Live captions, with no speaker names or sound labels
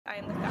I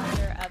am the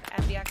founder of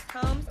MBX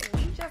Homes.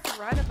 We just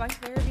run a bunch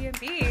of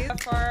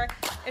Airbnbs for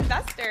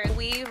investors.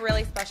 We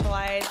really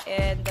specialize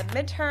in the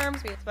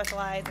midterms. We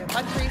specialize in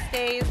luxury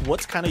stays.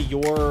 What's kind of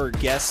your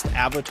guest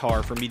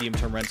avatar for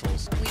medium-term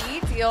rentals? We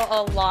deal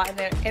a lot in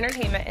the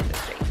entertainment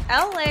industry.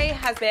 LA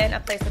has been a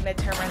place of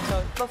midterm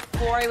rentals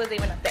before it was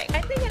even a thing.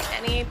 I think in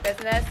any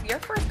business, your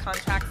first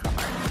contract's the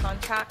hardest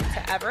contract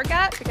to ever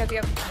get because you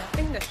have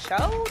nothing to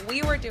show.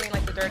 We were doing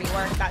like the dirty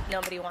work that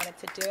nobody wanted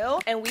to do,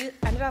 and we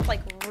ended up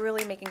like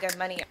really making good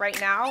money. Right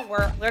now,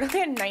 we're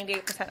literally at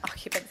 98%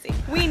 occupancy.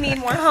 We need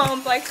more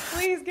homes. Like,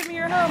 please give me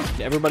your home.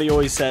 Everybody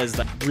always says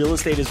that real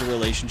estate is a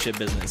relationship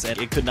business, and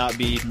it could not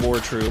be more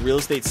true. Real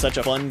estate's such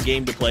a fun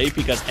game to play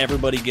because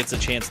everybody gets a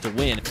chance to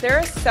win. There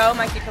is so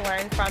much you can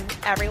learn from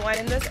everyone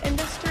in this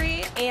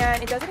industry,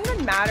 and it doesn't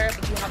even matter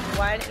if you have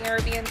one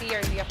Airbnb or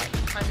if you have like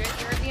 100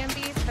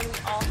 Airbnbs, because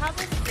we all have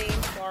the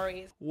same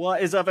stories.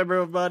 What is up,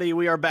 everybody?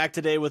 We are back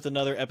today with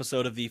another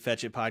episode of the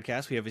Fetch It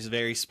podcast. We have a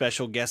very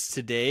special guest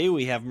today.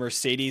 We have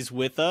Mercedes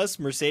with us.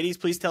 Mercedes,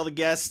 please tell the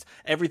guests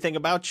everything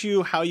about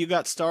you, how you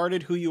got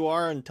started, who you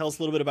are, and tell us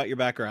a little bit about your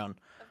background.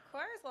 Of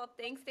course. Well,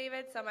 thanks,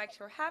 David, so much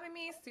for having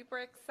me. Super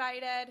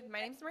excited.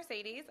 My name's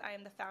Mercedes. I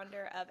am the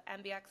founder of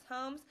MBX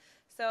Homes.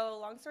 So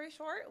long story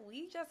short,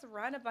 we just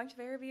run a bunch of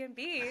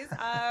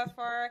Airbnbs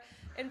for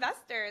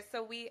investors.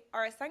 So we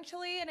are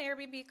essentially an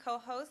Airbnb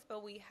co-host,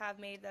 but we have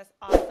made this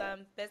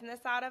awesome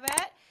business out of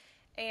it.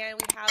 And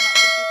we have about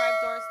 55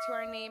 doors to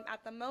our name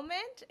at the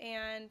moment,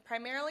 and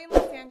primarily in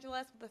Los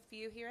Angeles with a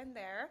few here and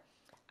there.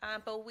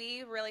 But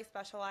we really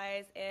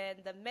specialize in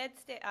the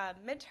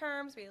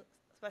midterms. We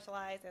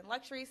specialize in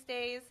luxury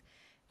stays,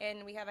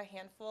 and we have a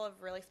handful of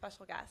really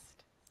special guests.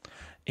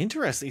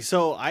 Interesting.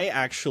 So I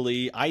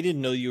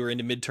didn't know you were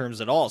into midterms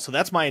at all. So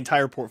that's my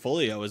entire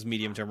portfolio is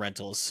medium-term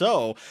rentals.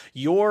 So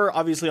you're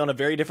obviously on a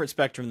very different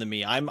spectrum than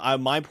me.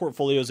 My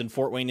portfolio is in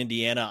Fort Wayne,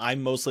 Indiana.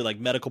 I'm mostly like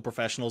medical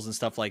professionals and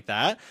stuff like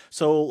that.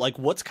 So like,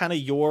 what's kind of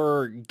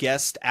your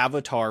guest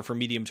avatar for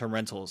medium-term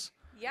rentals?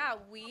 Yeah,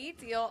 we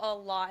deal a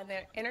lot in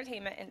the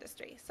entertainment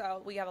industry.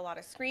 So we have a lot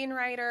of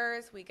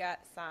screenwriters. We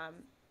get some,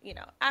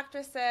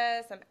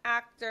 actresses, some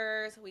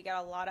actors. We get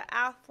a lot of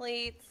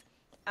athletes.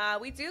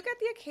 We do get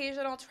the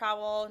occasional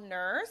travel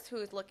nurse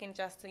who's looking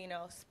just to,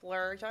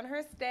 splurge on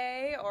her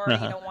stay or,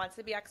 wants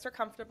to be extra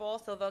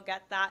comfortable. So they'll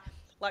get that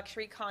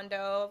luxury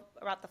condo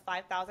about the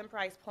 $5,000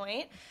 price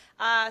point.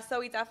 So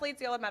we definitely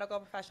deal with medical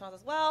professionals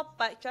as well,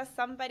 but just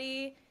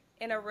somebody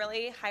in a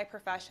really high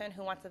profession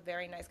who wants a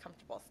very nice,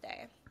 comfortable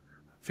stay.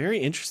 Very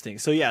interesting.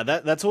 So yeah,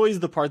 that's always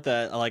the part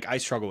that like I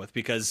struggle with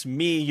because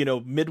me,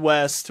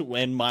 Midwest,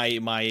 when my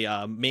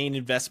main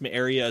investment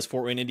area is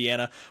Fort Wayne,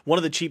 Indiana, one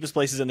of the cheapest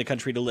places in the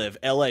country to live.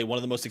 LA, one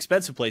of the most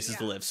expensive places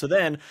to live. So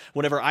then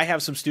whenever I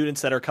have some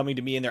students that are coming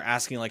to me and they're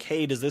asking like,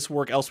 hey, does this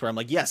work elsewhere? I'm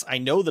like, yes, I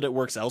know that it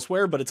works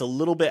elsewhere, but it's a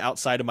little bit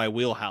outside of my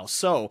wheelhouse.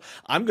 So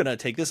I'm going to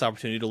take this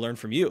opportunity to learn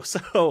from you.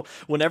 So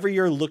whenever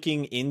you're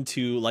looking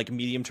into like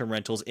medium-term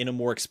rentals in a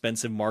more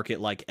expensive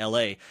market like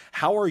LA,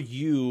 how are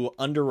you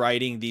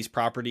underwriting these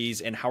properties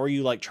and how are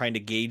you like trying to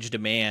gauge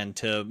demand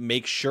to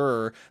make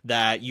sure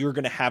that you're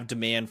going to have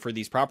demand for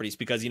these properties?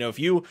 Because, if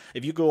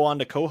you go on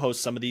to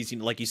co-host some of these,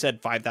 like you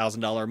said,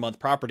 $5,000 a month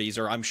properties,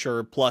 or I'm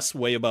sure plus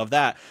way above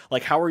that,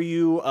 like how are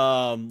you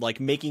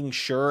like making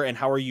sure and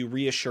how are you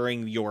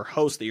reassuring your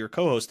host that you're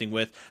co-hosting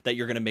with that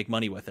you're going to make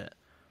money with it?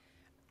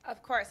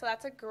 Of course. So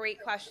that's a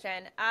great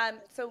question.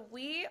 So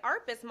our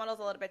business model is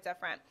a little bit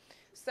different.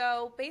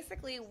 So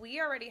basically, we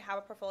already have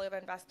a portfolio of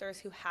investors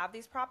who have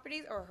these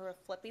properties or who are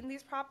flipping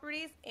these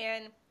properties.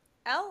 And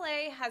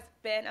LA has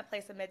been a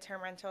place of midterm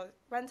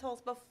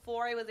rentals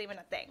before it was even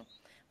a thing.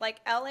 Like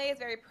LA is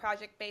very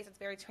project-based. It's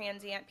very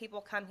transient.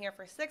 People come here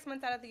for 6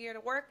 months out of the year to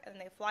work, and then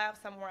they fly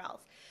off somewhere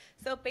else.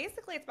 So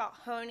basically, it's about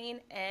honing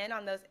in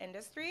on those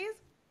industries,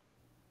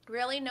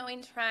 really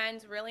knowing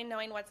trends, really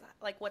knowing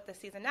what the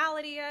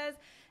seasonality is,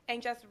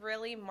 and just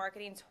really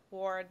marketing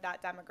toward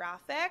that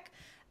demographic.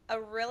 A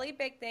really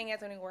big thing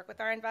is when we work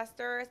with our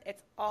investors,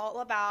 it's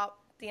all about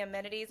the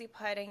amenities you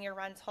put in your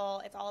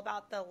rental. It's all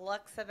about the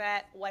looks of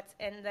it, what's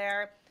in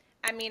there.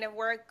 I mean, if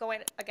we're going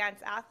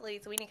against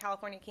athletes, we need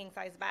California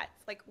king-size beds.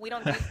 Like, we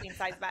don't do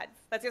queen-size beds.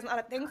 That's just not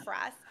a thing for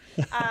us.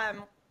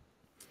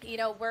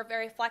 We're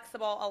very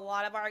flexible. A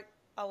lot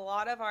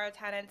of our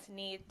tenants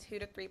need 2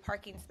 to 3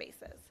 parking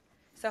spaces.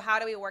 So how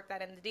do we work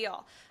that in the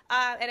deal?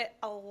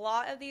 A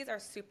lot of these are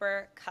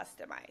super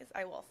customized,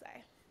 I will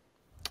say.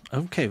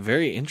 Okay,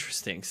 very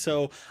interesting.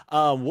 So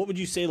what would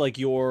you say like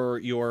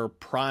your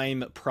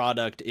prime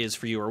product is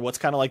for you, or what's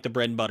kind of like the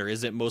bread and butter?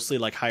 Is it mostly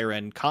like higher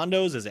end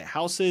condos? Is it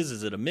houses?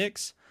 Is it a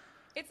mix?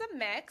 It's a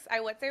mix. I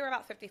would say we're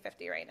about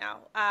 50-50 right now.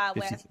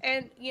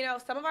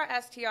 Some of our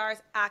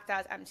STRs act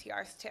as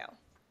MTRs too.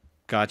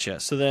 Gotcha.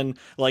 So then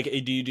like,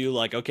 do you do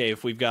like, okay,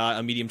 if we've got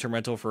a medium term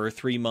rental for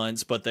 3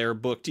 months, but they're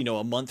booked,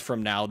 a month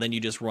from now, then you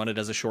just run it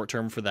as a short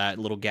term for that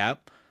little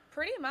gap?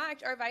 Pretty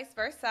much, or vice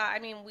versa. I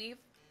mean,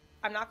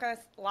 I'm not going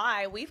to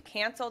lie, we've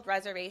canceled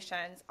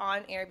reservations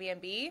on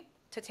Airbnb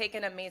to take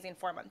an amazing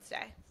 4-month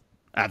stay.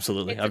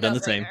 Absolutely. It's a I've done the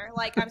same. no-brainer.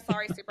 Like, I'm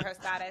sorry, superhost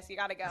status, you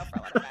got to go for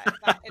a little bit,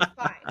 but it's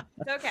fine.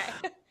 It's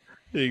okay.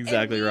 And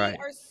Exactly we right.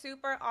 are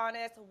super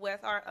honest with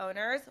our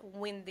owners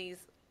when these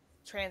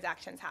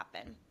transactions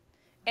happen.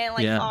 And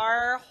like Yeah.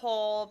 our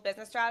whole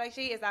business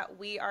strategy is that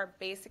we are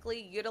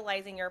basically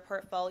utilizing your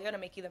portfolio to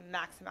make you the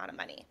max amount of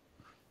money.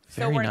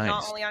 So Very we're not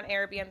nice. only on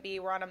Airbnb,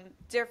 we're on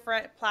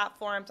different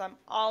platforms. I'm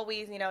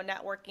always,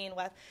 networking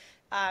with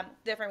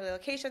different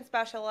relocation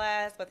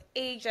specialists, with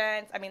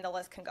agents. I mean, the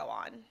list can go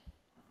on.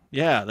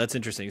 Yeah, that's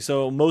interesting.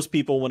 So most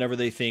people, whenever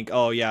they think,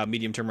 oh yeah,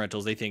 medium term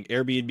rentals, they think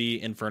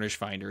Airbnb and Furnish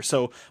Finder.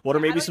 So what are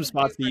Yeah, I maybe don't some even do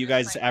spots that you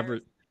furnish guys finders. ever?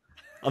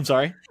 I'm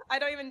sorry. I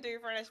don't even do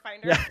furnish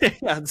Yeah, finders.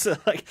 yeah. It's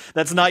like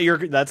that's not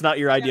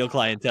your ideal No.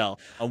 clientele.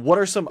 What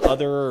are some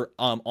other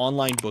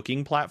online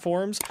booking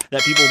platforms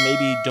that people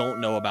maybe don't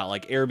know about,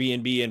 like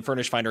Airbnb and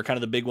Furnish Finder, kind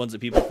of the big ones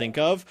that people think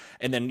of,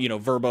 and then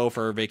Verbo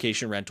for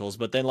vacation rentals.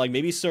 But then like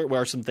maybe what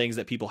are some things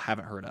that people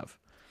haven't heard of?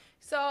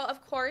 So,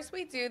 of course,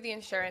 we do the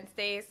insurance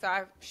days. So,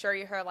 I'm sure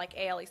you heard like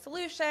ALE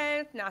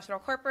Solutions, National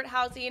Corporate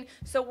Housing.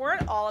 So, we're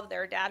in all of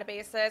their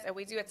databases and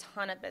we do a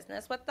ton of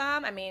business with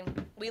them. I mean,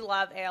 we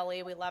love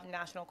ALE, we love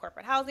National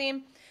Corporate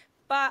Housing,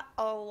 but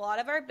a lot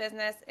of our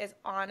business is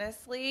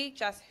honestly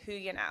just who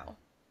you know.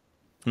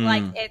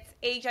 Like Hmm. it's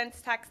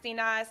agents texting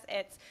us,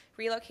 it's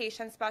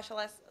relocation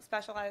specialists,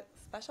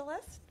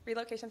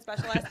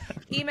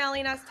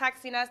 emailing us,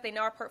 texting us. They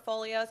know our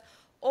portfolios,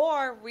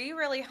 or we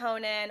really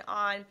hone in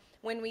on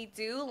when we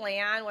do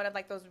land one of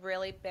like those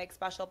really big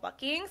special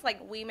bookings. Like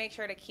we make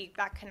sure to keep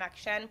that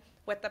connection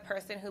with the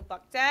person who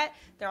booked it.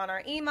 They're on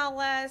our email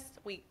list.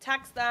 We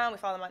text them. We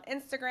follow them on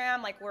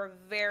Instagram. Like we're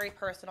very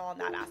personal in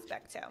that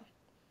aspect too.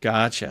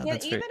 Gotcha. And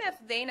That's very even if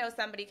they know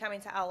somebody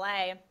coming to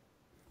LA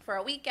for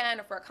a weekend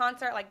or for a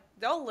concert, like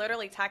they'll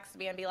literally text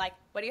me and be like,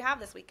 "What do you have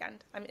this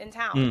weekend? I'm in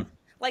town." hmm.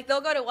 Like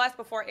they'll go to us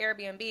before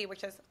Airbnb,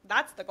 which is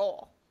that's the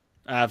goal.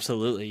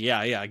 Absolutely.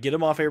 Yeah, yeah. Get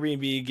them off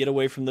Airbnb, get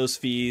away from those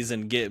fees,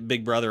 and get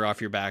Big Brother off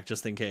your back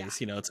just in Yeah.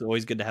 case. It's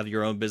always good to have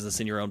your own business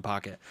in your own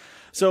pocket.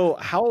 So,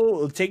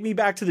 take me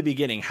back to the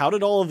beginning. How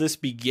did all of this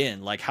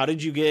begin? Like, how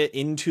did you get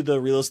into the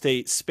real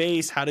estate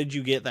space? How did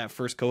you get that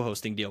first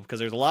co-hosting deal? Because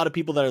there's a lot of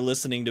people that are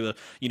listening to,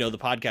 the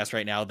podcast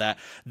right now that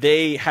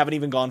they haven't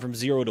even gone from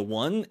 0 to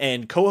 1.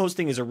 And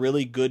co-hosting is a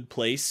really good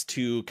place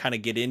to kind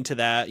of get into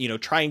that,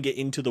 try and get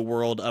into the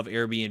world of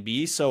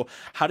Airbnb. So,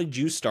 how did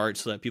you start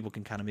so that people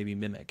can kind of maybe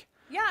mimic?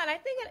 Yeah, and I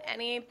think in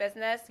any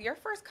business, your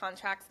first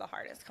contract's the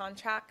hardest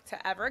contract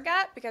to ever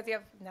get because you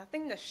have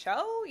nothing to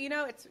show.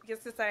 It's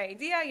just an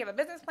idea, you have a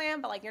business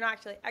plan, but like you're not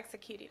actually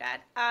executing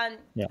it.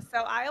 Yeah. So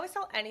I always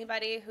tell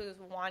anybody who's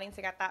wanting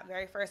to get that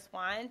very first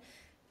one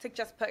to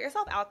just put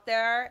yourself out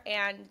there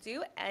and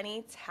do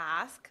any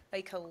task that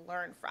you can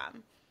learn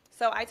from.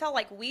 So I tell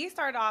like we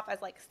started off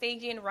as like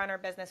staging and run our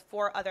business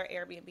for other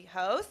Airbnb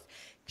hosts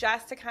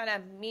just to kind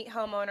of meet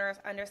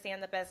homeowners,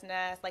 understand the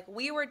business. Like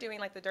we were doing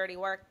like the dirty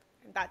work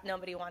that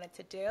nobody wanted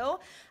to do.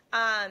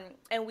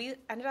 And we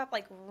ended up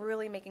like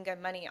really making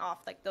good money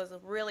off like those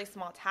really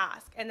small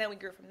tasks. And then we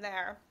grew from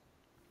there.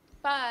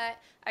 But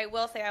I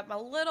will say I'm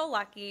a little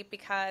lucky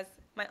because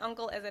my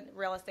uncle is a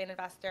real estate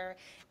investor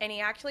and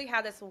he actually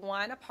had this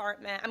one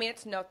apartment. I mean,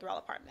 it's no thrill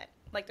apartment.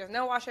 Like there's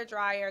no washer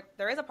dryer.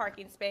 There is a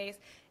parking space.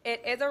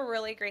 It is a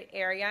really great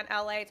area in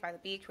LA. It's by the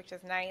beach, which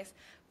is nice.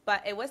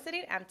 But it was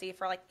sitting empty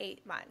for like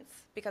 8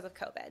 months because of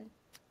COVID.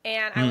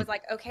 And I Hmm. was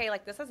like, okay,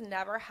 like this has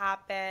never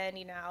happened.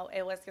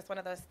 It was just one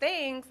of those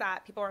things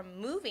that people were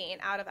moving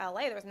out of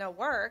LA. There was no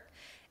work.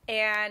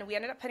 And we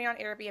ended up putting on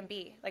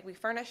Airbnb. Like we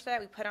furnished it,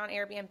 we put it on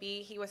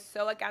Airbnb. He was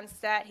so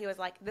against it. He was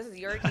like, this is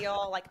your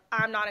deal. Like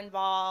I'm not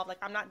involved. Like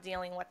I'm not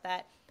dealing with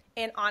it.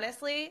 And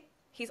honestly,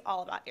 he's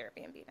all about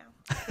Airbnb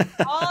now.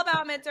 He's all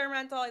about midterm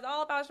rental. He's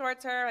all about short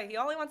term. Like he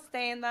only wants to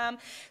stay in them.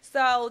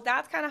 So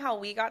that's kind of how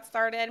we got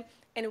started.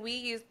 And we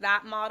used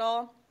that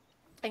model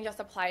and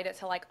just applied it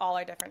to like all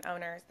our different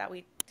owners that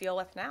we deal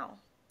with now.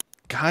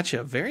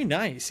 Gotcha. Very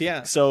nice.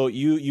 Yeah. So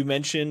you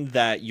mentioned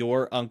that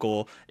your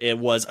uncle it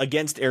was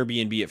against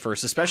Airbnb at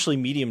first, Yeah. especially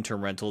medium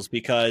term rentals,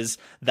 because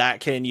that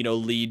can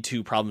lead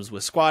to problems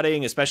with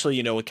squatting,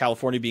 especially with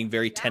California being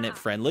very tenant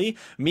Yeah. friendly.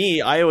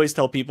 Me, I always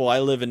tell people I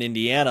live in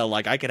Indiana,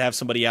 like I could have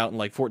somebody out in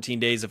like 14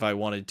 days if I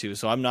wanted to.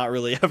 So I'm not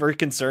really ever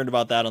concerned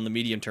about that on the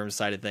medium term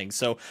side of things.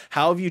 So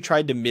how have you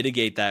tried to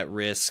mitigate that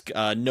risk,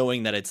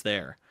 knowing that it's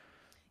there?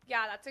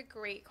 Yeah, that's a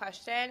great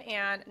question.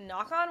 And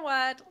knock on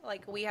wood,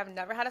 like we have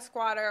never had a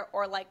squatter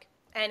or like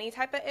any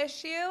type of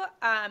issue.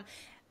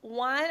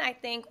 One, I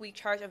think we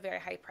charge a very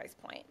high price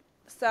point.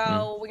 Mm.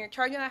 So when you're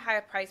charging a high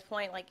price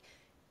point, like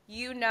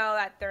you know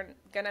that they're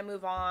gonna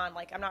move on.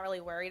 Like I'm not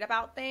really worried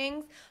about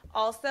things.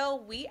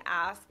 Also, we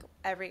ask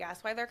every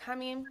guest why they're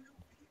coming.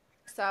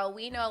 So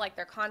we know like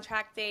their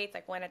contract dates,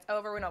 like when it's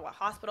over. We know what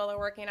hospital they're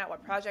working at,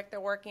 what project they're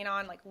working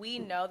on. Like we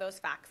know those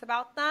facts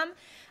about them.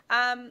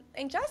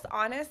 And just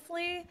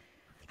honestly,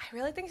 I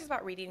really think it's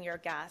about reading your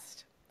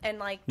guest and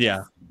like just.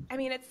 Yeah. I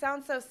mean, it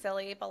sounds so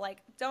silly, but like,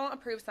 don't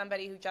approve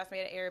somebody who just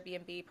made an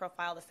Airbnb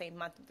profile the same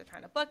month that they're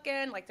trying to book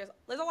in. Like, there's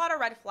a lot of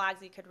red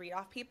flags you could read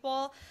off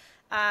people.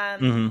 Um,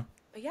 Hmm.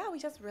 But yeah, we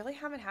just really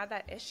haven't had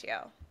that issue.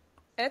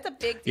 And it's a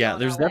big deal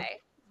Yeah, in LA.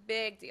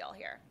 Big deal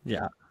here.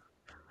 yeah.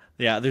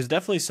 Yeah, there's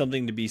definitely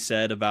something to be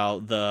said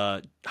about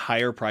the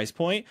higher price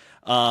point.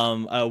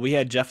 We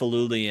had Jeff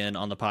Alulian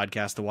on the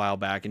podcast a while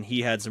back, and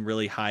he had some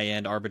really high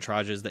end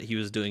arbitrages that he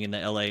was doing in the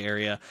LA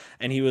area.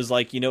 And he was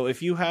like,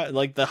 if you have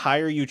like the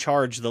higher you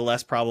charge, the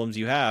less problems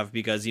you have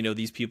because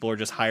these people are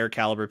just higher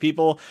caliber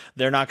people.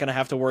 They're not going to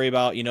have to worry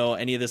about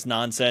any of this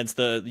nonsense.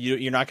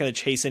 You're not going to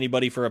chase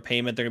anybody for a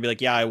payment. They're gonna be like,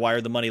 yeah, I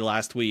wired the money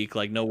last week,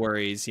 like no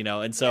worries.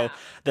 And so Yeah.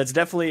 that's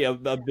definitely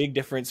a big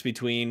difference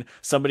between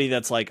somebody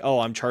that's like, oh,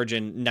 I'm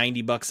charging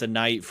 $90 a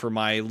night for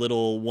my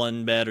little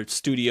one bed or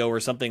studio or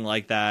something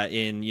like that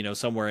in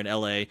somewhere in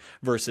LA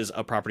versus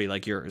a property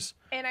like yours.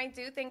 And I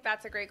do think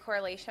that's a great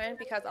correlation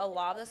because a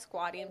lot of the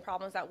squatting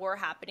problems that were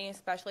happening,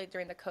 especially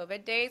during the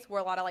COVID days, were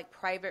a lot of like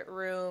private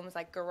rooms,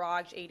 like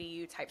garage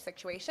ADU type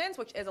situations,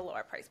 which is a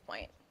lower price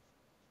point.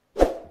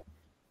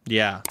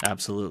 Yeah,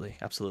 absolutely,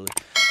 absolutely.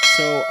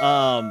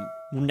 So,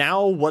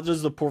 now what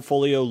does the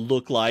portfolio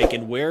look like,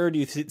 and where do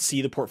you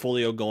see the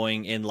portfolio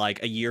going in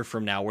like a year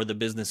from now? Where the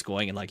business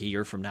going in like a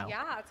year from now?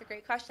 Yeah, that's a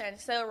great question.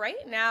 So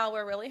right now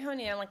we're really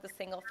honing in like the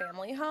single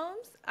family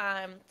homes.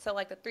 So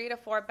like the 3 to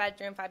 4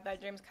 bedroom, 5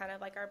 bedrooms, kind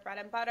of like our bread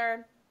and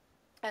butter.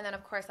 And then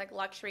of course like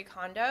luxury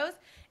condos.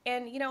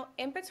 And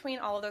in between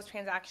all of those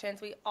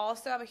transactions, we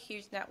also have a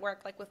huge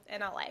network like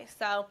within LA.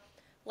 So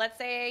let's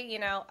say,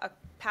 a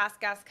past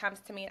guest comes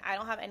to me and I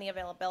don't have any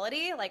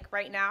availability. Like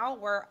right now,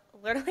 we're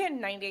literally at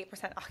 98%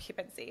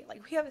 occupancy.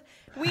 Like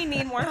we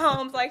need more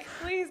homes. Like,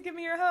 please give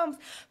me your homes.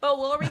 But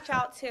we'll reach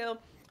out to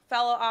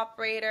fellow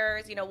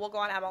operators. We'll go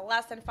on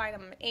MLS and find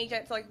them an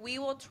agent. So like we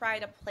will try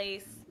to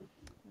place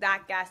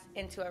that guest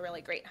into a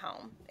really great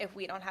home if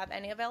we don't have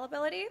any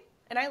availability.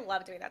 And I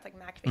love doing that. It's like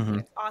matchmaking.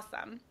 It's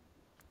awesome.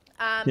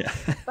 Yeah.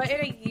 But in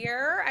a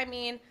year, I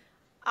mean,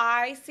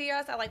 I see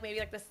us at like maybe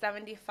like the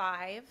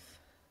 75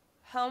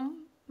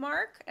 home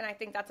mark, and I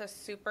think that's a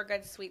super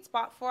good sweet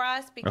spot for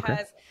us because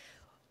Okay.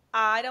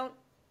 I don't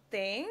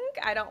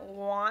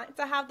want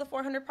to have the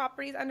 400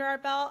 properties under our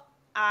belt.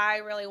 I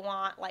really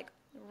want like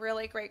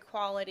really great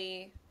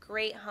quality,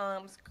 great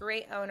homes,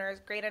 great owners,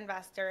 great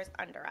investors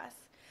under us,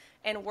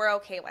 and we're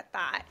okay with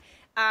that.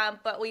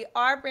 But we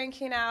are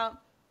branching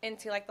out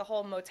into like the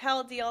whole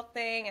motel deal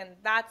thing, and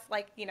that's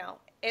like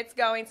it's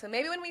going. So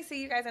maybe when we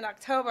see you guys in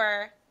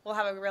October, we'll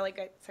have a really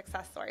good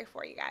success story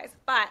for you guys.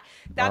 But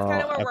that's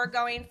kind of where Uh, we're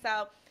going.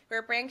 So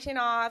we're branching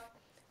off.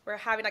 We're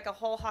having like a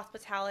whole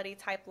hospitality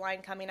type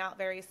line coming out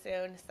very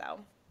soon. So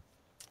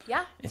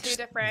yeah, it's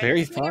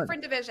very two fun.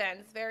 different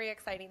divisions. Very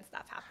exciting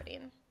stuff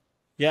happening.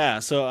 Yeah,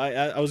 so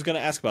I was gonna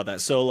ask about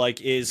that. So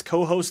like, is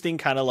co-hosting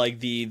kind of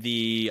like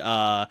the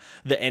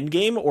end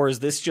game, or is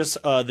this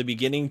just the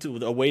beginning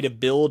to a way to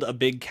build a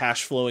big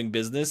cash flowing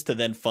business to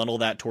then funnel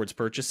that towards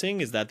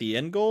purchasing? Is that the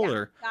end goal, Yeah,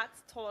 or?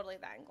 that's totally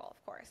the end goal,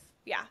 of course.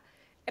 Yeah.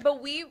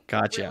 But we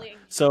Gotcha. really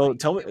So enjoy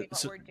tell me, doing what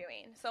so, we're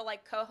doing. So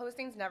like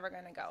co-hosting's never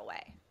going to go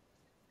away.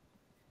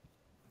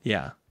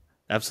 yeah,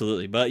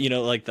 absolutely. But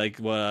like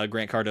what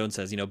Grant Cardone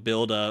says,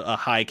 build a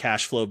high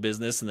cash flow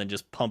business and then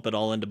just pump it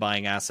all into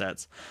buying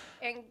assets.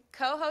 And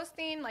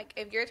co-hosting, like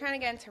if you're trying to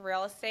get into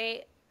real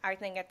estate, I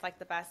think it's like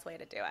the best way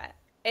to do it.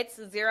 It's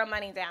zero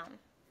money down.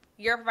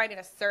 You're providing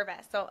a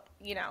service. So,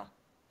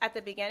 at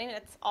the beginning,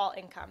 it's all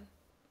income.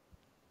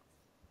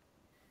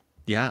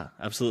 Yeah,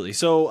 absolutely.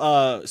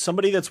 So,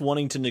 somebody that's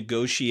wanting to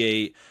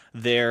negotiate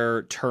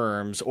their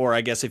terms, or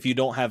I guess if you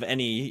don't have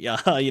any,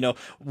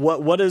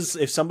 what is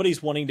if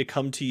somebody's wanting to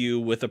come to you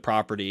with a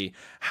property,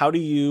 how do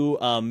you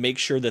make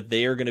sure that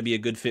they are going to be a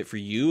good fit for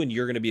you and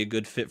you're going to be a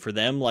good fit for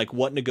them? Like,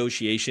 what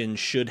negotiation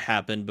should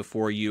happen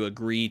before you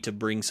agree to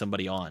bring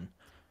somebody on?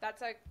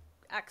 That's an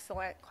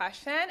excellent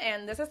question.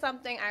 And this is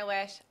something I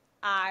wish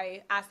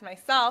I asked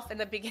myself in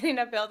the beginning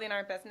of building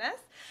our business.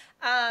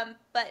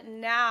 But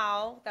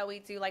now that we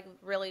do like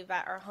really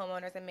vet our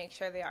homeowners and make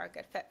sure they are a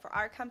good fit for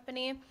our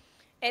company,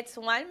 it's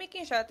one,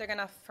 making sure that they're going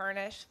to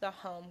furnish the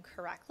home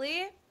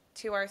correctly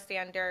to our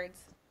standards.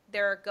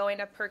 They're going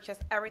to purchase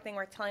everything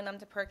we're telling them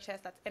to purchase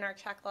that's in our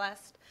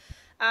checklist.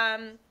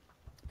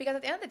 Because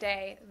at the end of the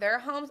day, their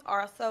homes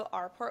are also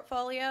our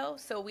portfolio,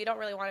 so we don't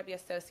really want to be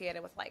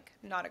associated with like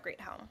not a great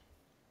home.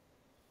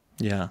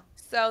 Yeah.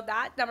 So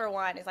that number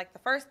one is like the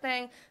first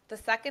thing. The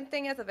second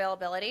thing is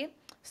availability.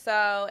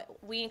 So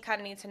we kind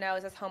of need to know,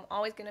 is this home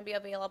always going to be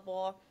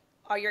available?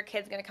 Are your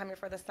kids going to come here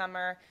for the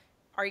summer?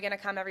 Are you going to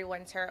come every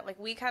winter? Like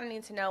we kind of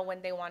need to know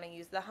when they want to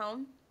use the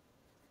home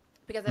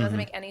because it doesn't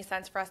make any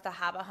sense for us to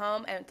have a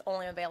home and it's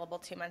only available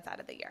 2 months out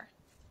of the year.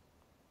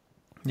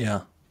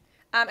 Yeah.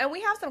 And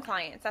we have some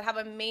clients that have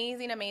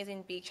amazing,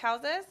 amazing beach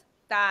houses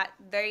that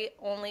they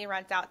only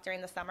rent out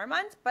during the summer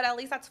months, but at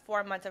least that's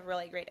 4 months of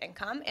really great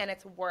income, and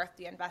it's worth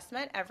the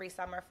investment every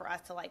summer for us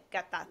to like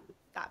get that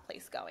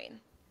place going.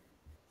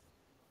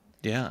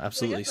 Yeah, So I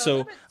absolutely. guess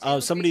those are So, the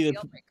two somebody big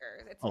that, deal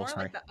breakers. It's oh, more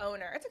sorry. like the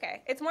owner. It's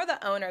okay. It's more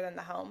the owner than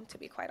the home, to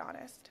be quite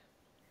honest.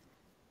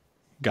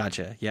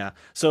 Gotcha. Yeah.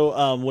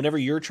 So, whenever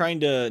you're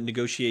trying to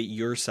negotiate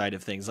your side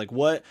of things, like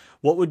what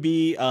would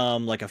be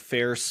like a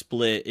fair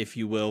split, if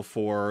you will,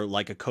 for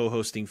like a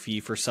co-hosting fee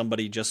for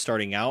somebody just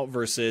starting out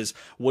versus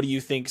what do you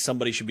think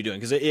somebody should be doing?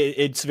 Because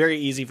it's very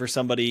easy for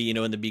somebody,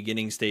 in the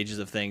beginning stages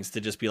of things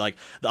to just be like,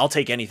 I'll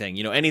take anything,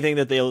 anything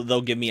that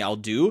they'll give me, I'll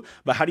do.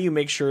 But how do you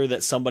make sure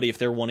that somebody, if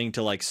they're wanting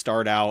to like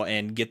start out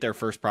and get their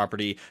first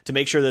property, to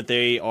make sure that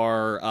they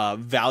are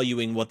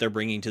valuing what they're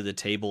bringing to the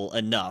table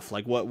enough?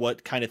 Like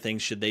what kind of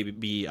things should they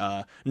be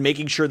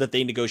making sure that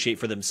they negotiate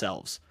for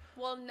themselves?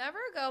 We'll never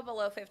go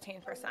below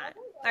 15%.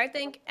 I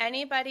think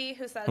anybody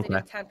who says they do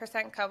Okay.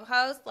 10%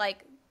 co-host,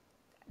 like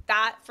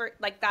that for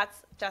like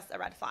that's just a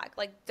red flag.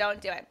 Like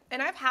don't do it.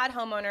 And I've had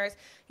homeowners,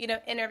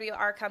 interview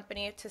our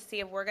company to see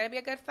if we're going to be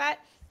a good fit,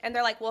 and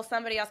they're like, "Well,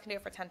 somebody else can do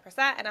it for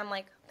 10%." And I'm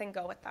like, "Then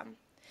go with them."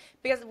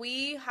 Because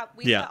we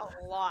Yeah.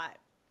 put a lot.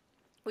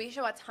 We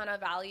show a ton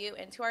of value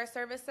into our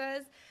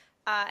services,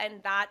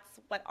 and that's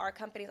what our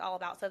company's all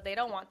about. So if they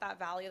don't want that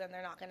value, then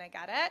they're not going to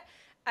get it.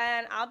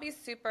 And I'll be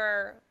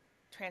super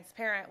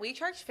transparent. We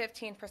charge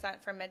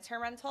 15% for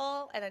midterm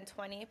rental and then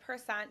 20%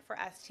 for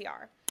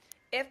STR.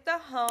 If the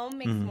home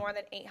makes Mhm. more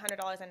than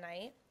 $800 a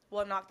night,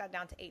 we'll knock that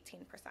down to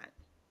 18%.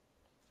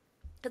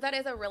 Because that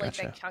is a really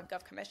big Gotcha. chunk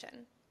of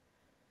commission.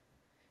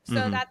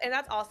 So Hmm.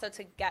 that's also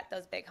to get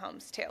those big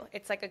homes too.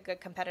 It's like a good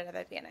competitive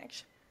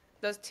advantage.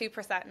 Those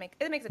 2% makes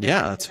a Yeah, difference to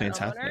that's the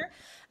fantastic.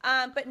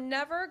 homeowner, but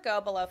never go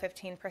below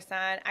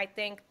 15%. I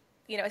think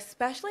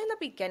especially in the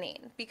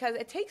beginning because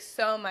it takes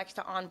so much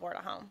to onboard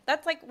a home.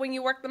 That's like when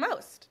you work the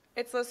most.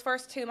 It's those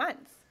first 2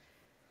 months.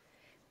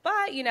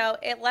 But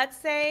let's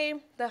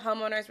say the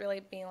homeowner's really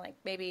being like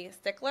maybe a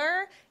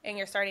stickler, and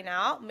you're starting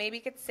out. Maybe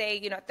you could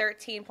say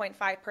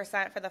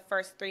 13.5% for the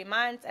first 3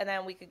 months, and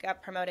then we could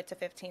get promoted to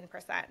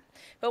 15%.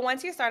 But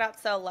once you start out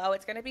so low,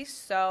 it's going to be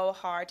so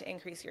hard to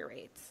increase your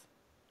rates.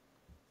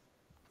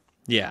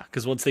 Yeah,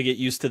 because once they get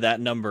used to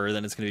that number,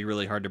 then it's going to be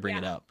really hard to bring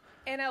Yeah. it up.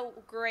 And a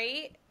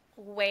great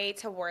way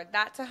to word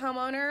that to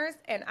homeowners,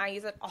 and I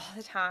use it all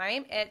the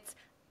time, it's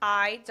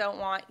I don't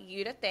want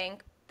you to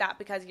think that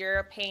because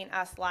you're paying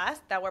us less,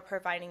 that we're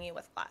providing you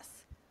with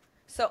less.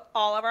 So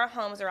all of our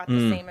homes are at the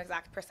Mm. same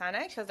exact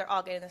percentage because they're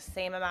all getting the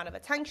same amount of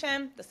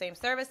attention, the same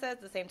services,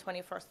 the same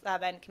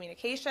 24/7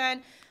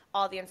 communication,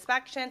 all the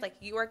inspections. Like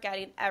you are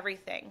getting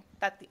everything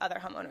that the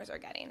other homeowners are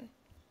getting.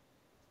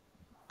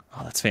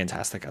 Oh, that's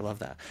fantastic. I love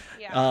that.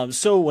 Yeah.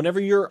 So, whenever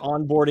you're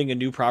onboarding a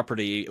new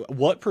property,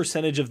 what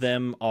percentage of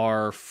them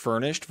are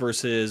furnished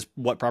versus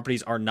what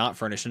properties are not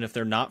furnished? And if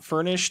they're not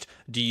furnished,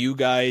 do you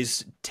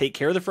guys take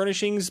care of the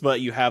furnishings,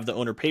 but you have the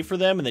owner pay for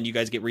them and then you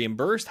guys get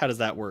reimbursed? How does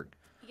that work?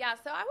 Yeah,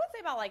 so I would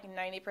say about like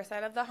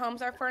 90% of the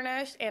homes are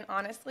furnished. And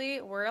honestly,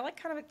 we're like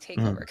kind of a Mhm.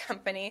 takeover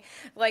company.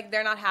 Like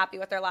they're not happy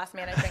with their last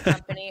management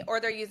company, or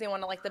they're using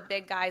one of like the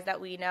big guys that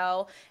we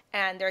know.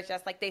 And they're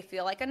just like, they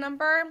feel like a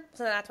number.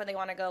 So that's when they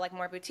want to go like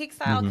more boutique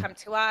style, Mhm. come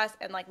to us,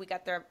 and like we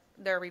get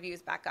their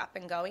reviews back up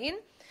and going.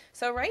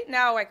 So right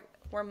now, like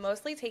we're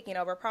mostly taking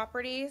over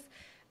properties.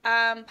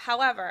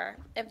 However,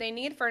 if they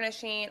need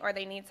furnishing or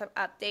they need some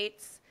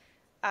updates,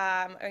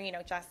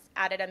 or just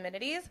added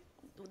amenities,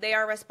 they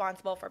are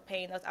responsible for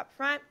paying those up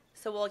front.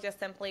 So we'll just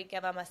simply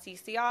give them a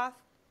CC off.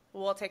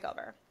 We'll take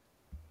over.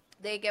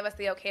 They give us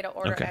the okay to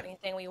order Okay.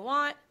 anything we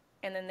want,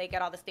 and then they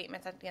get all the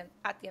statements at the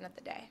end of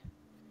the day.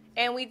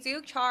 And we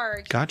do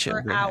charge Gotcha.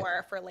 per Very nice.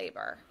 hour for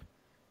labor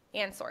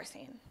and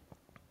sourcing.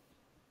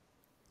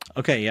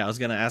 Okay, yeah, I was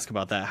gonna ask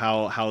about that.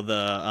 How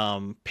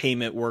the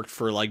payment worked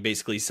for like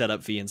basically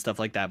setup fee and stuff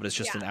like that, but it's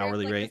just Yeah, an there's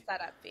hourly like a rate.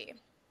 setup fee.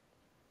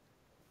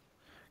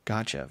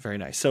 Gotcha. Very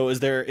nice. So is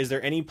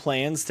there any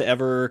plans to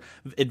ever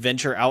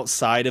adventure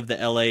outside of the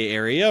LA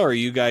area, or are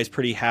you guys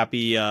pretty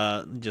happy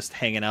just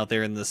hanging out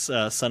there in this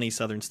sunny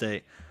southern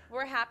state?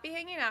 We're happy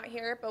hanging out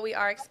here, but we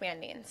are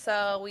expanding.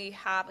 So we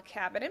have a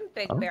cabin in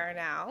Big Oh. Bear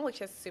now,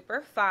 which is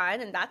super fun,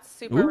 and that's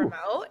super Ooh.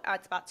 remote.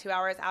 It's about 2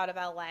 hours out of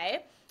LA.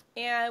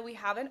 And we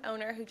have an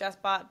owner who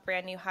just bought a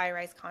brand new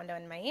high-rise condo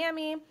in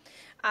Miami.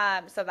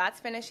 So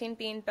that's finishing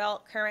being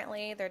built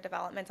currently. Their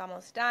development's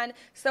almost done.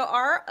 So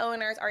our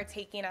owners are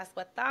taking us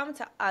with them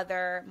to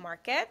other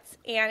markets,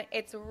 and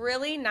it's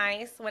really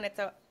nice when it's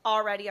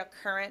already a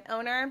current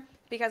owner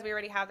because we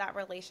already have that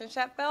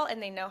relationship built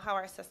and they know how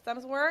our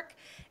systems work.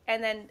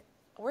 And then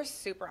we're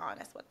super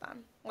honest with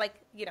them. Like,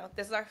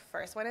 this is our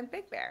first one in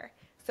Big Bear.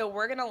 So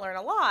we're going to learn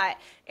a lot.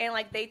 And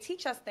like they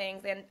teach us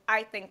things. And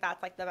I think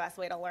that's like the best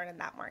way to learn in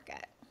that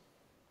market.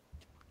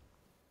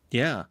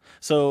 Yeah.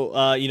 So,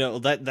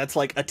 that's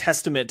like a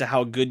testament to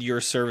how good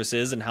your service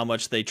is and how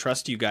much they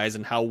trust you guys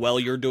and how well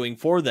you're doing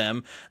for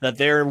them that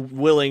they're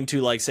willing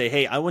to like say,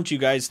 "Hey, I want you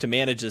guys to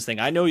manage this thing.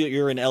 I know that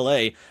you're in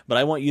LA, but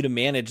I want you to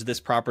manage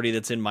this property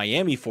that's in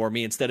Miami for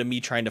me instead of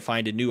me trying to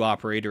find a new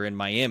operator in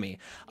Miami."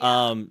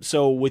 Yeah.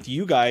 So with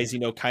you guys,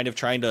 kind of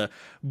trying to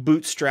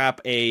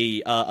bootstrap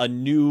a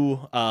new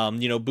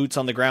boots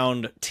on the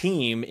ground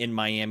team in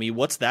Miami,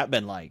 what's that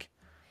been like?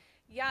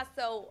 Yeah,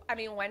 so I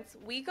mean, once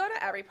we go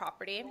to every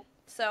property,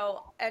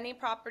 so any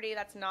property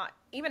that's not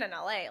even in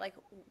LA, like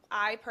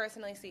I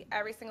personally see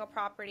every single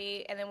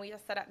property, and then we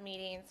just set up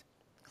meetings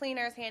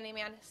cleaners,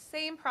 handyman.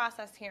 Same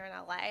process here in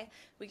LA.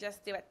 We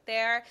just do it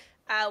there.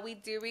 We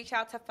do reach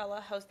out to fellow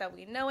hosts that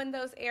we know in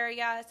those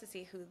areas to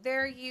see who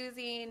they're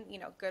using,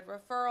 good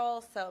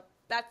referrals. So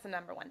that's the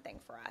number one thing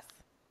for us.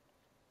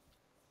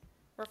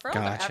 Referrals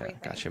are everything.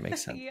 Gotcha.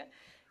 Makes sense.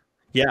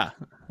 Yeah.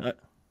 Yeah.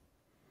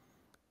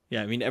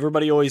 Yeah, I mean,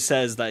 everybody always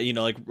says that,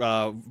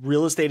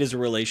 real estate is a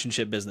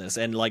relationship business,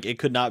 and like it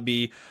could not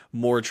be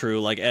more true.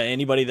 Like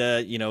anybody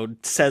that,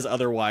 says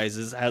otherwise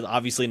has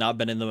obviously not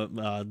been in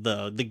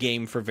the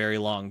game for very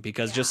long,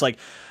 because just like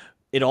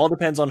it all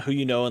depends on who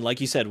you know. And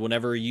like you said,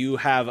 whenever you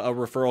have a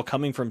referral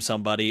coming from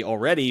somebody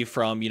already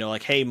from,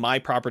 like, hey, my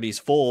property's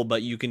full,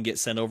 but you can get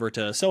sent over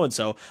to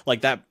so-and-so,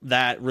 like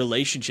that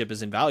relationship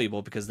is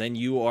invaluable, because then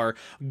you are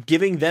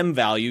giving them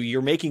value.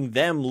 You're making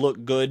them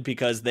look good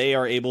because they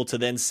are able to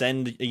then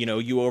send,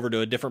 you over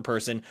to a different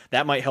person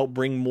that might help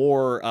bring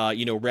more,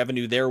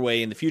 revenue their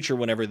way in the future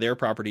whenever their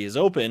property is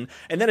open.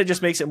 And then it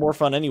just makes it more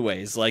fun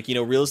anyways. Like,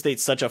 real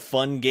estate's such a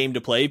fun game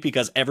to play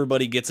because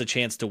everybody gets a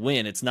chance to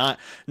win. It's not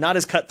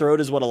as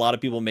cutthroat as what a lot of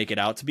people make it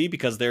out to be,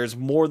 because there's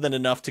more than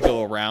enough to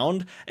go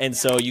around, and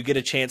so you get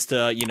a chance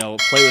to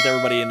play with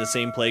everybody in the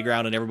same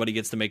playground, and everybody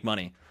gets to make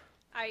money.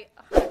 I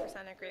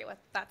 100% agree with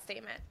that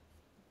statement.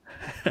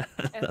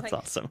 That's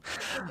awesome.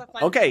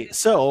 Okay,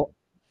 so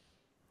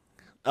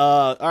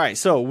all right,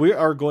 so we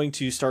are going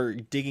to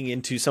start digging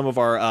into some of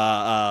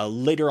our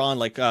later on,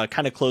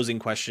 kind of closing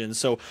questions.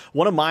 So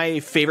one of my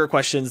favorite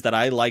questions that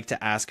I like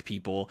to ask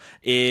people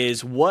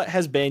is, what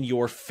has been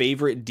your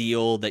favorite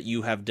deal that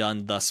you have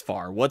done thus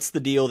far? What's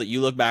the deal that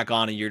you look back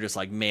on and you're just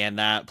like, man,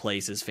 that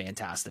place is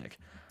fantastic?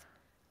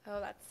 Oh,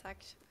 that's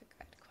such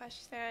a good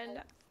question.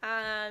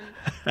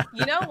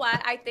 You know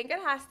what? I think it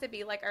has to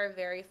be like our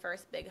very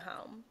first big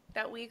home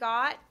that we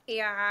got.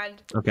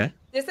 And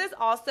this is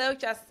also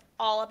just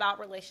all about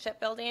relationship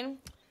building.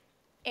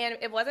 And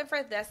if it wasn't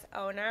for this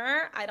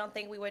owner, I don't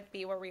think we would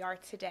be where we are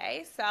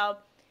today. So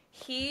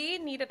he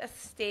needed a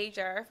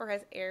stager for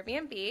his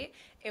Airbnb,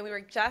 and we were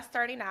just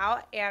starting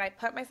out, and I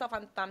put myself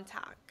on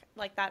Thumbtack,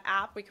 like that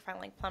app where you can find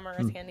like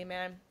plumbers,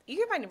 handyman. You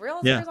can find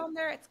realtors on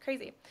there. It's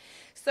crazy.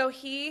 So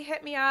he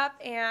hit me up,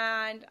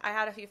 and I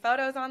had a few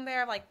photos on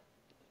there of like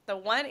the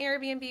one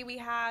Airbnb we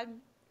had,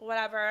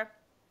 whatever.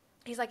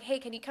 He's like, hey,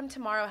 can you come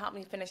tomorrow, help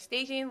me finish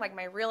staging? Like,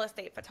 my real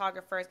estate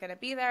photographer is going to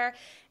be there,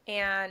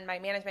 and my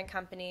management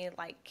company,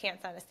 like, can't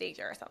send a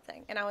stager or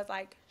something. And I was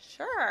like,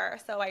 sure.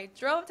 So I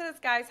drove to this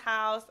guy's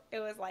house.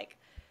 It was, like,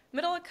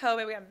 middle of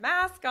COVID. We had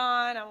masks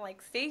on. I'm,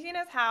 like, staging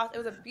his house. It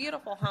was a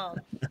beautiful home.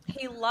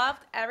 He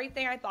loved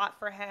everything I bought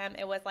for him.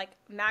 It was, like,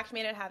 match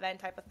made in heaven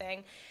type of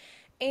thing.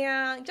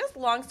 And just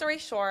long story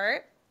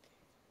short,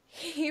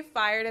 he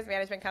fired his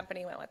management company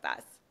and went with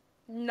us.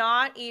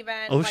 Not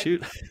even. Oh,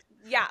 shoot.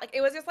 Yeah, like it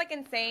was just like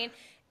insane.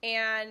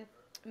 And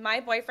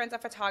my boyfriend's a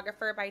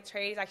photographer by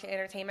trade. He's actually an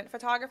entertainment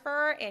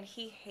photographer, and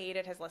he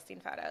hated his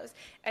listing photos.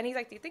 And he's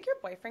like, do you think your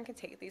boyfriend can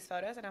take these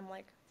photos? And I'm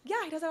like,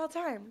 yeah, he does it all the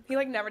time. He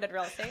like never did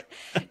real estate.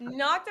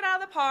 Knocked it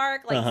out of the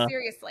park. Like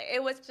seriously,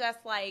 it was just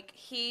like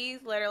he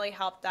literally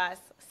helped us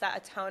set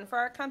a tone for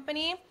our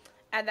company.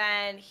 And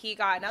then he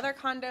got another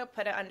condo,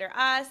 put it under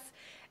us,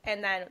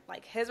 and then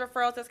like his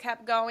referrals just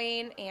kept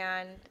going.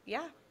 And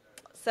yeah.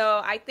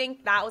 So I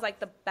think that was like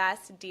the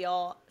best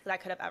deal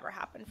that could have ever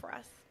happened for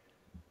us.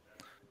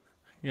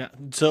 Yeah.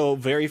 So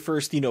very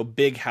first,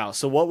 big house.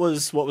 So what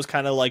was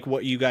kind of like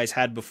what you guys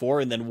had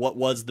before, and then what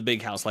was the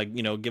big house? Like,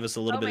 give us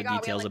a little bit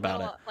of details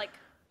about it. Like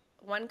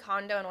one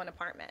condo and one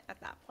apartment at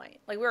that point.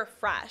 Like we were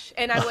fresh,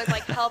 and I was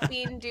like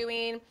helping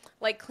doing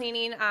like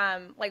cleaning.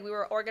 Like we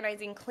were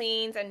organizing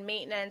cleans and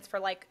maintenance for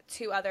like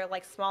two other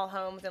like small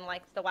homes in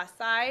like the West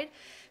Side.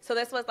 So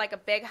this was like a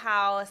big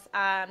house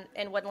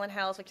in Woodland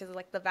Hills, which is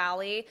like the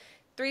valley,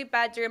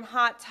 3-bedroom,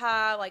 hot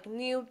tub, like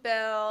new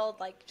build,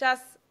 like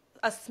just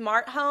a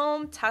smart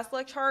home,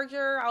 Tesla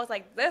charger. I was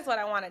like, this is what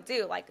I want to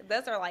do. Like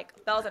these are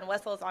like bells and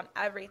whistles on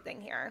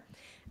everything here.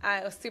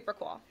 It was super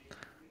cool.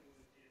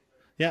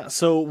 Yeah.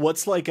 So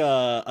what's like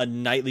a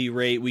nightly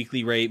rate,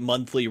 weekly rate,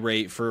 monthly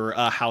rate for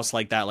a house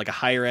like that, like a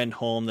higher end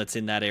home that's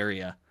in that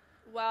area?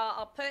 Well,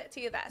 I'll put it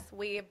to you this.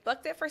 We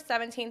booked it for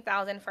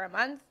 $17,000 for a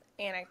month,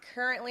 and I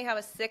currently have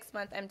a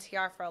 6-month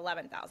MTR for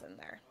 $11,000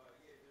 there.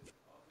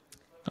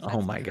 So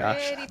oh my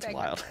gosh, that's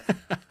wild.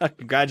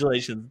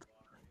 Congratulations.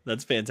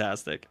 That's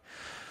fantastic.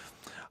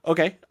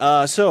 Okay.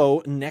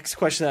 So next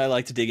question that I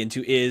like to dig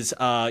into is,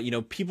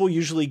 people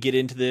usually get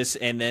into this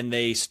and then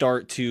they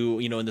start to,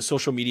 in the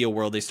social media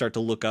world, they start to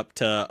look up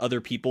to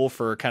other people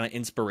for kind of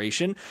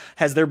inspiration.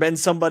 Has there been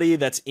somebody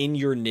that's in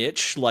your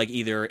niche, like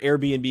either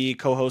Airbnb,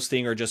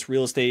 co-hosting, or just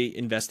real estate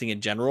investing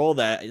in general,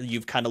 that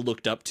you've kind of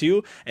looked up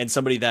to, and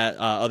somebody that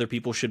other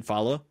people should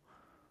follow?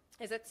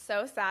 Is it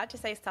so sad to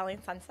say Selling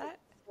Sunset?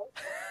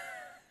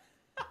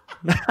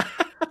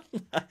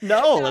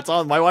 No, that's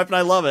all. My wife and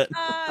I love it.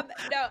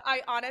 No,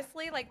 I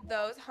honestly like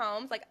those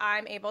homes. Like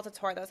I'm able to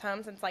tour those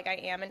homes since like I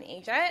am an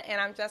agent, and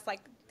I'm just like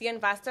the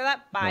investor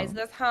that buys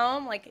this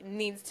home. Like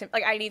needs to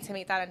like I need to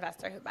meet that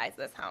investor who buys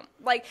this home.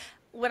 Like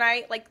when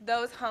I like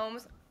those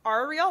homes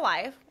are real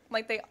life.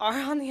 Like they are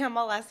on the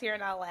MLS here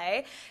in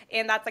LA,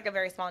 and that's like a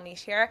very small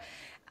niche here.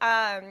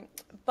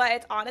 But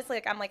it's honestly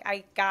like I'm like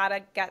I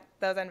gotta get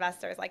those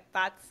investors. Like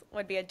that's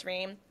would be a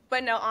dream.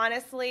 But no,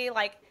 honestly,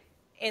 like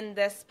in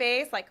this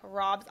space, like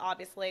Rob's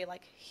obviously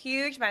like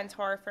huge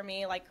mentor for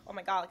me. Like oh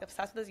my god, like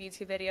obsessed with his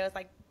YouTube videos,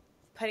 like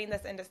putting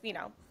this into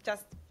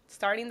just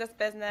starting this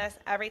business,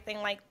 everything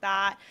like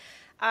that.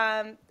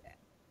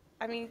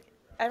 I mean,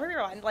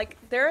 everyone, like,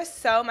 there is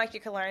so much you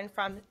can learn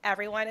from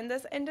everyone in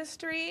this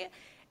industry.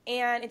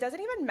 And it doesn't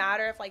even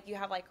matter if, like, you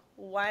have, like,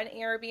 one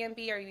Airbnb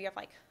or you have,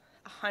 like,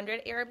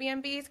 100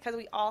 Airbnbs because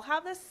we all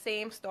have the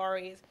same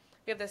stories.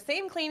 We have the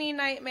same cleaning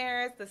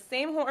nightmares, the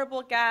same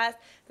horrible guests,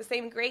 the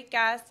same great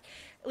guests.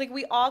 Like,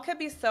 we all could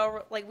be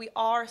so, like, we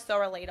all are so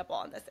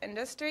relatable in this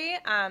industry.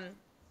 And,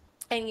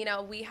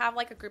 we have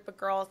like a group of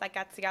girls that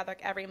get together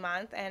like, every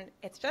month. And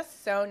it's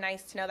just so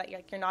nice to know that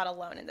you're not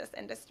alone in this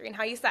industry. And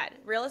how you said,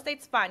 real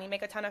estate's fun. You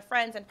make a ton of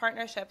friends and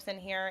partnerships in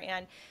here.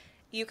 And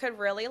you could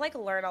really like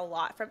learn a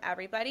lot from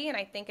everybody. And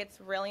I think it's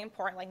really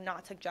important like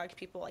not to judge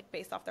people like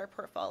based off their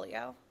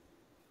portfolio.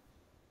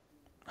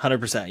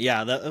 100%.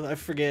 Yeah, I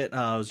forget.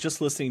 I was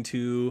just listening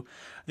to,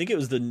 I think it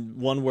was the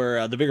one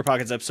where the Bigger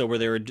Pockets episode where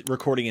they were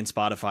recording in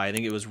Spotify. I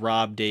think it was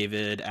Rob,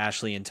 David,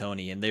 Ashley, and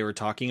Tony, and they were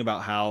talking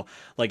about how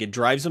like it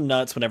drives them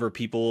nuts whenever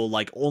people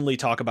like only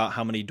talk about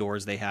how many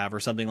doors they have or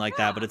something like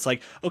that. But it's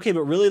like, okay,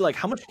 but really, like,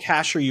 how much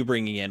cash are you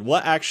bringing in?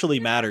 What actually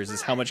matters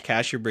is how much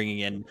cash you're bringing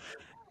in.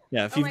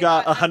 Yeah, if Oh you've my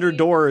got God. a I hundred mean,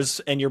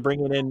 doors and you're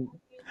bringing in,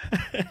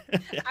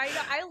 yeah,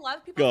 I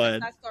love people's go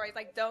ahead. success stories.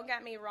 Like, don't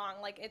get me wrong.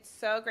 Like, it's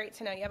so great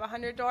to know you have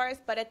 100 doors,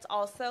 but it's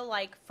also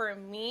like for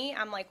me,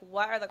 I'm like,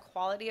 what are the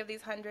quality of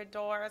these 100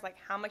 doors? Like,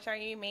 how much are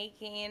you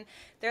making?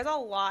 There's a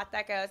lot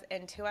that goes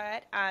into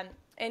it. And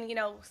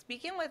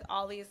speaking with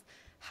all these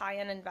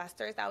high-end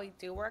investors that we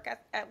do work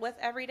with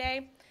every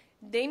day,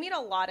 they meet a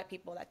lot of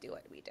people that do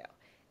what we do.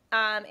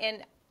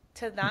 And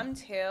to them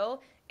too,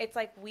 it's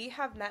like we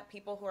have met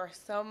people who are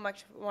so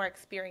much more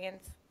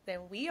experienced than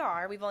we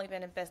are. We've only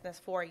been in business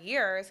 4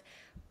 years,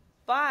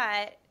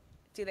 but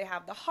do they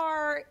have the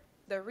heart,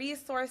 the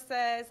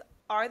resources?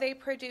 Are they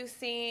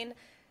producing?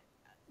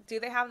 Do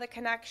they have the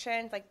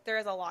connections? Like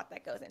there's a lot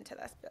that goes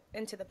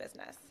into the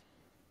business.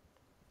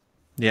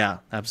 Yeah,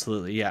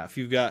 absolutely. Yeah, if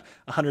you've got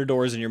 100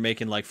 doors and you're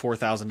making like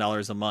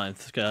 $4,000 a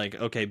month, like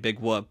okay, big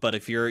whoop. But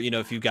if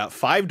if you've got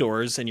 5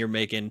 doors and you're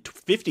making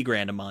 50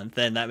 grand a month,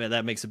 then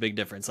that makes a big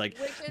difference. Like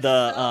Which is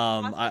the so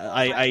possible, by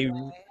the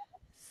way.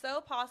 So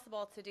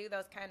possible to do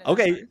those kind of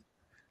okay. numbers.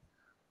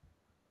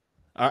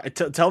 All right,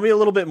 tell me a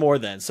little bit more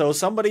then. So,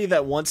 somebody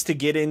that wants to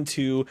get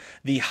into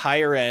the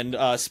higher end,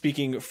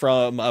 speaking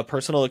from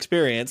personal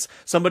experience,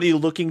 somebody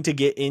looking to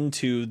get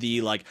into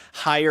the like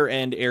higher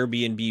end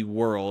Airbnb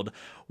world,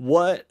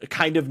 what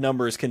kind of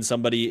numbers can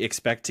somebody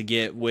expect to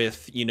get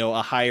with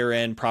a higher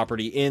end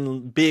property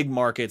in big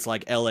markets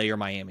like LA or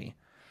Miami?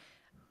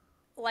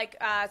 Like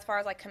as far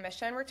as like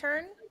commission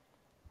return,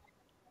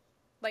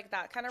 like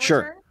that kind of Sure.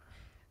 return.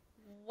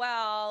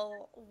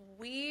 Well,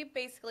 we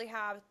basically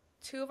have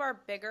two of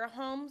our bigger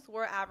homes.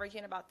 We're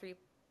averaging about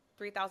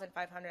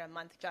 3,500 a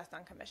month just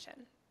on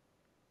commission.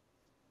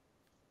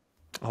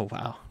 Oh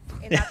wow,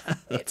 And yeah,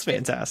 that's I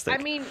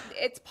fantastic. mean,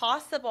 it's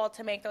possible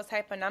to make those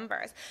type of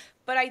numbers,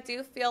 but I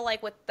do feel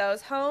like with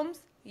those homes,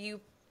 you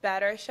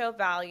better show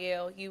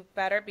value. You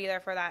better be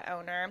there for that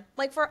owner.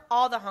 Like for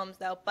all the homes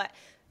though, but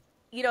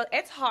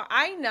it's hard.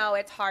 I know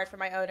it's hard for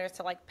my owners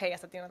to like pay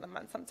us at the end of the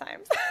month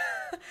sometimes.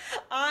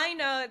 I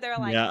know they're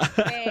like, Yeah.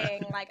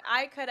 dang, like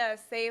I could have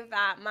saved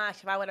that much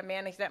if I would have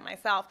managed it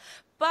myself.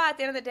 But at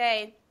the end of the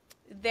day,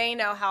 they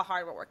know how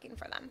hard we're working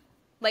for them.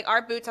 Like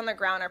our boots on the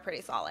ground are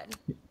pretty solid.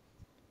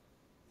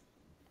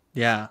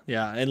 Yeah,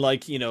 yeah, and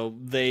like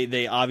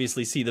they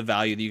obviously see the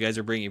value that you guys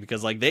are bringing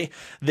because like they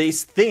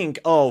think,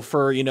 oh,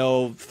 for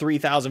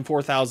 3,000,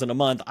 4,000 a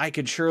month, I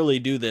could surely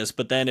do this.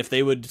 But then if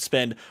they would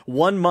spend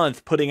 1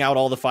 month putting out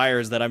all the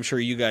fires that I'm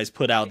sure you guys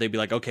put out, they'd be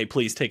like, okay,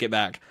 please take it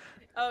back.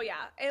 Oh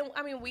yeah, and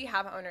I mean we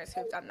have owners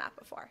who've done that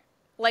before.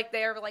 Like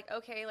they're like,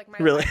 okay, like my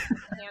Really? wife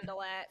can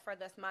handle it for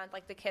this month.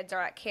 Like the kids are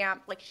at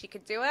camp, like she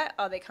could do it.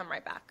 Oh, they come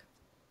right back,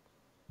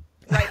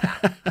 right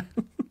back.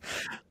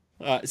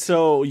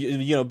 So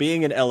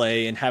being in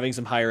LA and having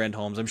some higher end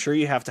homes, I'm sure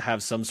you have to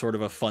have some sort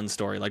of a fun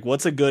story. Like,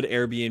 what's a good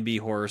Airbnb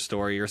horror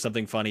story or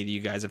something funny that you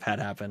guys have had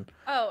happen?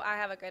 Oh, I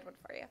have a good one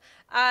for you.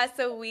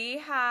 So we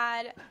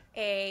had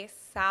a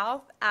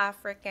South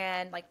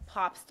African like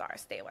pop star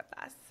stay with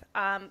us.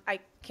 I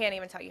can't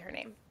even tell you her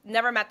name.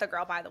 Never met the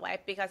girl, by the way,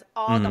 because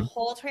the Hmm.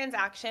 whole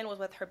transaction was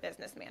with her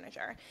business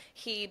manager.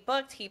 He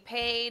booked, he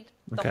paid,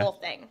 the Okay. whole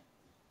thing.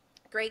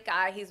 Great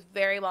guy. He's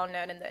very well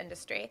known in the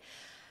industry.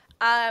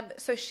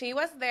 So she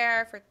was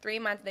there for 3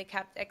 months. They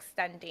kept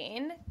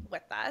extending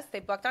with us. They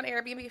booked on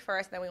Airbnb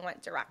first, then we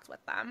went direct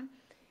with them.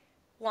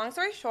 Long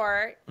story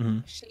short, Hmm.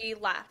 she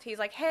left. He's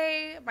like,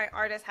 hey, my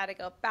artist had to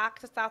go back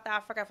to South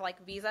Africa for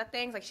like visa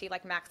things. Like she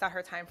like maxed out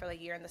her time for the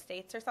year in the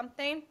States or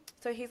something.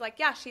 So he's like,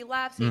 yeah, she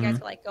left. So you guys Hmm.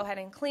 could like go ahead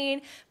and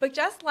clean, but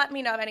just let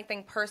me know if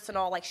anything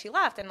personal, like she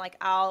left and like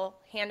I'll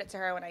hand it to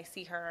her when I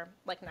see her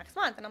like next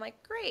month. And I'm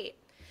like, great.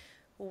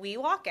 We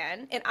walk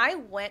in, and I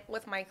went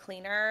with my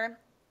cleaner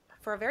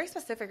for a very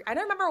specific. I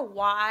don't remember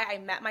why I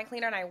met my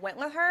cleaner and I went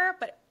with her,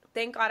 but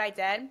thank God I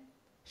did.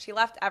 She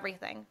left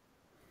everything.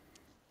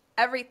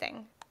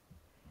 Everything.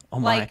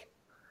 Oh my. Like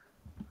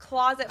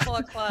closet full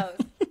of clothes,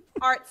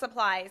 art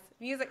supplies,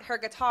 music, her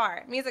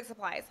guitar, music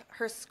supplies,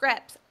 her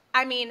scripts.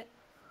 I mean,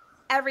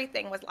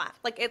 everything was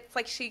left. Like it's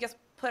like she just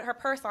put her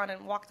purse on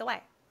and walked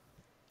away.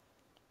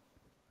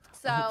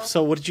 So,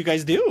 So what did you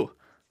guys do?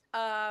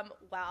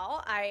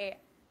 well, I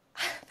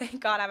thank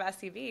God I'm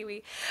SUV.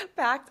 We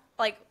packed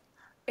like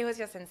it was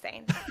just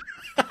insane.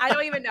 I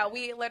don't even know.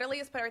 We literally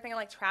just put everything in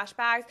like trash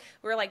bags.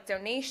 We were like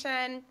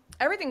donation,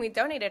 everything. We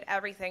donated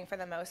everything for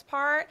the most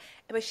part.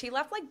 But she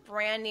left like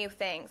brand new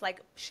things,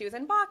 like shoes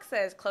in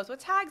boxes, clothes with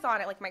tags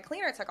on it. Like my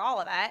cleaner took all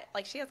of it.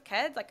 Like she has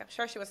kids. Like I'm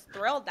sure she was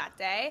thrilled that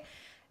day.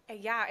 And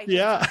yeah,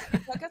 Yeah.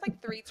 it took us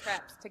like 3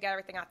 trips to get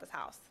everything out this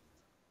house.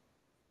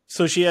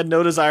 So she had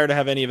no desire to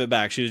have any of it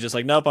back. She was just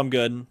like, nope, I'm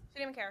good. She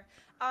didn't even care.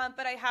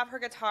 But I have her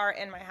guitar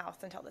in my house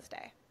until this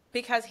day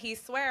because he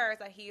swears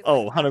that he's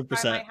Oh, like, by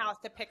 100%. my house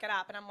to pick it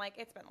up, and I'm like,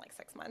 it's been like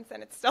 6 months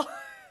and it's still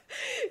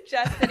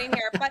just sitting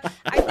here. But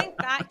I think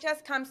that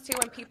just comes to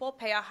when people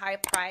pay a high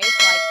price.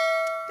 Like,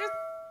 there's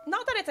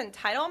not that it's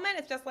entitlement.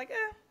 It's just like,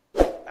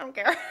 I don't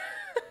care.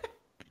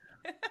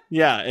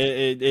 Yeah,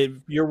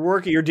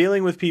 you're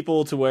dealing with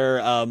people to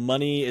where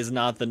money is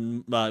not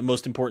the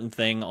most important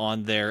thing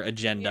on their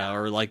agenda Yeah.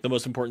 or like the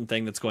most important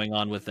thing that's going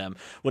on with them.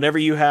 Whenever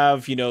you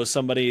have,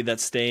 somebody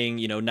that's staying,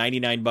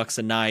 $99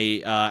 a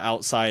night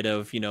outside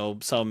of,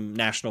 some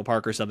national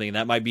park or something,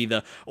 that might be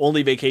the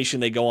only vacation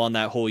they go on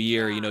that whole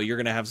year. Yeah. You're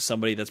going to have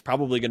somebody that's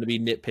probably going to be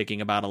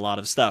nitpicking about a lot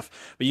of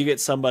stuff. But you get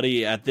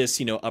somebody at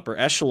this, upper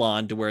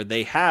echelon to where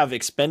they have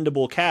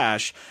expendable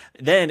cash,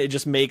 then it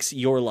just makes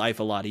your life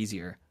a lot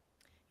easier.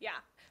 Yeah.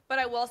 But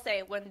I will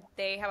say, when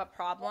they have a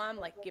problem,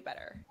 like, you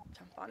better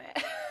jump on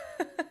it.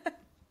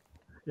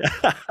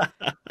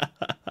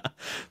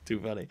 Too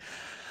funny.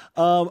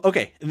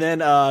 Okay, and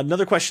then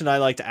another question I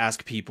like to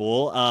ask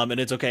people, and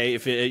it's okay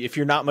if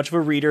you're not much of a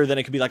reader, then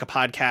it could be like a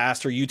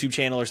podcast or YouTube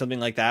channel or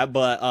something like that.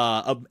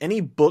 But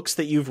any books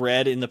that you've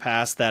read in the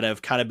past that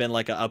have kind of been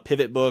like a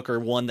pivot book, or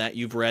one that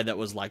you've read that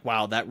was like,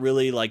 wow, that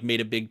really like made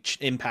a big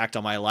impact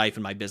on my life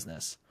and my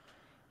business.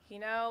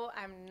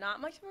 I'm not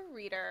much of a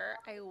reader.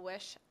 I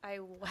wish I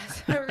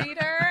was a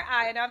reader.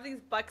 I have these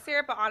books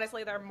here, but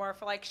honestly, they're more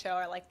for like show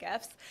or like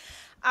gifts.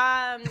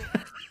 Um,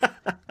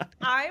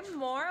 I'm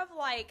more of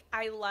like,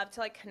 I love to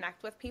like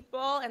connect with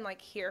people and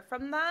like hear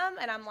from them.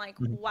 And I'm like,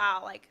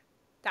 wow, like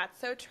that's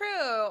so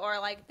true. Or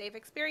like they've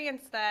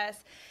experienced this.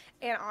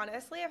 And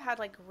honestly, I've had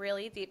like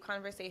really deep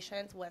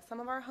conversations with some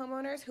of our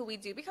homeowners who we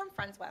do become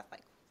friends with.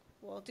 Like,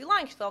 we'll do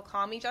lunch, they'll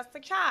call me just to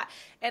chat,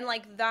 and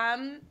like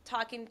them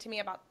talking to me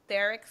about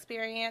their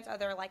experience, or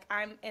they're like,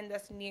 I'm in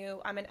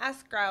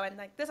escrow and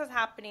like this is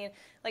happening,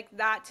 like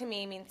that to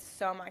me means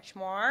so much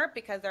more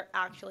because they're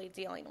actually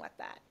dealing with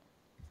that.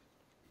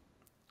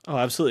 Oh,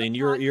 absolutely. And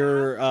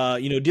Podcast.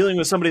 you're dealing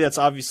with somebody that's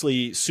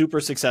obviously super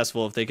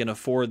successful if they can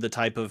afford the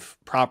type of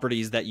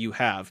properties that you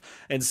have.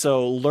 And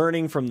so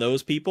learning from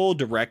those people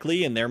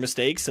directly and their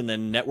mistakes, and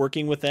then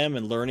networking with them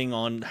and learning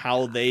on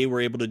how they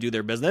were able to do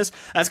their business,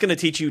 that's going to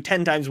teach you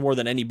 10 times more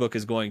than any book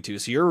is going to.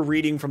 So you're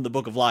reading from the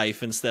book of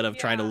life instead of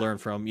trying to learn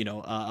from,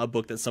 a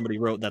book that somebody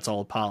wrote that's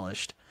all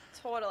polished.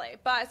 Totally.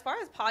 But as far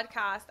as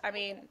podcasts, I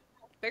mean,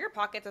 Bigger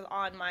Pockets is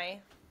on my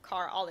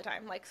car all the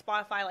time. Like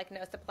Spotify like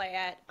knows to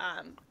play it.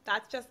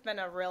 That's just been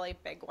a really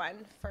big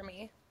one for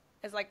me.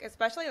 Is like,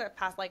 especially the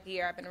past like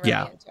year, I've been really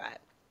into it.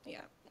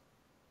 Yeah.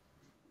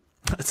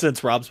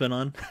 Since Rob's been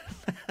on.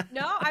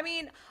 No, I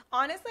mean,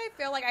 honestly, I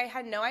feel like I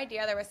had no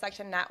idea there was such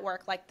a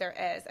network like there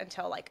is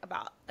until like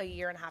about a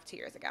year and a half, 2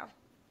 years ago.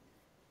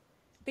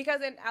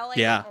 Because in LA,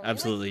 Yeah, there's only,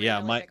 absolutely. like, 3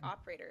 Yeah, really big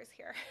operators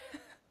here.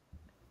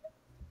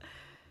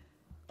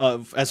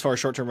 As far as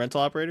short-term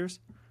rental operators?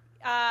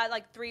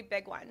 Like 3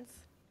 big ones.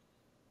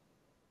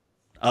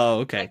 Oh,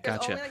 okay, Like, there's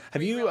gotcha. only, like,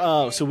 Have 3 you?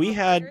 really big So we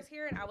had. operators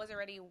here, and I was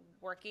already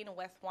working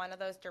with one of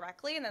those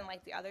directly, and then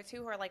like the other 2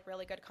 who are like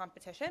really good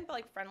competition, but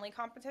like friendly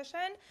competition.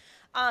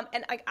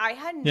 And like I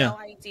had no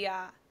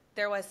idea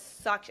there was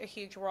such a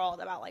huge world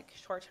about like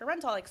short-term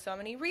rental, like so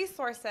many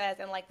resources,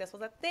 and like this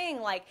was a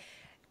thing. Like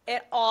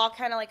it all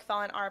kind of like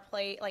fell in our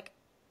plate, like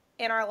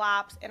in our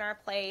laps, in our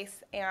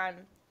place, and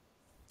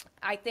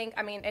I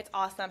mean, it's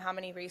awesome how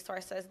many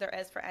resources there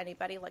is for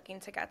anybody looking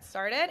to get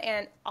started.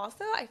 And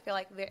also, I feel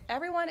like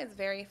everyone is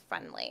very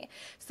friendly.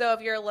 So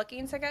if you're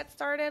looking to get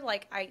started,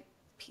 like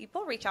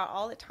people reach out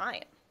all the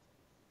time.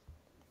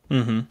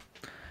 Mm-hmm.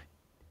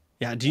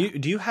 Yeah. Do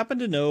you happen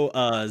to know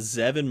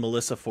Zev and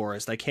Melissa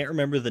Forrest? I can't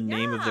remember the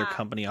name of their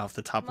company off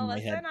the top of my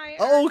head.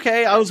 Oh,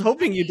 okay. I was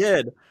hoping you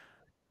did.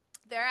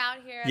 They're out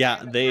here. Yeah,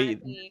 they're in they.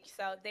 Manhattan Beach,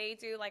 so they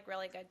do like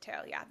really good too.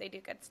 Yeah, they do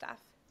good stuff.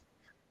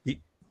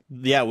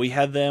 Yeah, we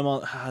had them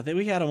on. I think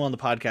we had them on the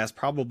podcast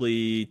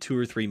probably 2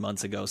 or 3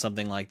 months ago,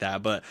 something like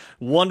that. But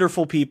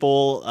wonderful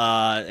people,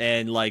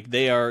 and like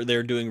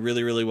they're doing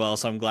really, really well.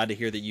 So I'm glad to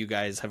hear that you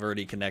guys have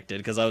already connected,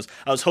 because I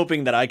was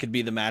hoping that I could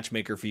be the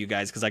matchmaker for you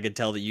guys, because I could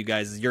tell that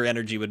your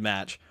energy would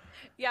match.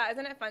 Yeah,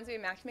 isn't it fun to be a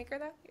matchmaker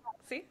though?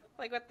 See,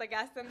 like with the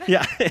guests and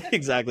Yeah,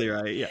 exactly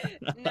right. Yeah.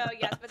 no,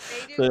 yes, but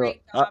they do a So,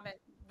 great job and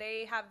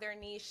they have their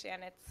niche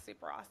and it's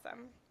super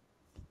awesome.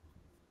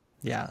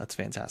 yeah, that's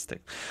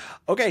fantastic.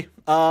 Okay,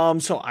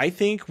 so I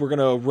think we're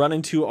gonna run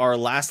into our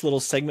last little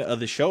segment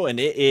of the show, and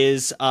it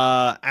is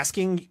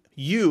asking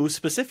you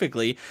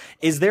specifically: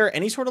 is there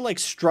any sort of like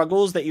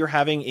struggles that you're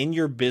having in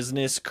your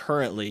business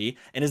currently,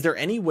 and is there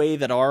any way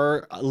that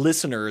our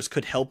listeners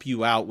could help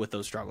you out with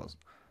those struggles?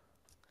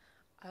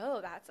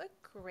 Oh, that's a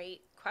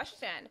great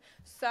question.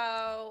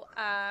 So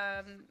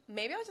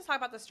maybe I'll just talk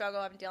about the struggle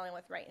I'm dealing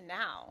with right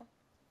now.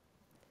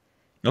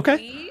 Okay.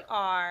 We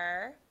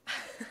are,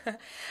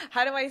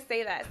 how do I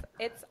say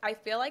this? I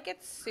feel like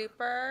it's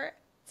super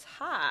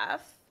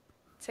tough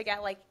to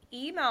get like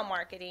email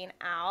marketing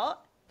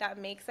out that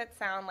makes it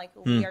sound like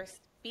Hmm. we are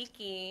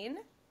speaking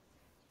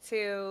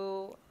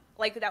to,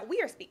 like that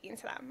we are speaking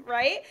to them,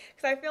 right?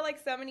 Because I feel like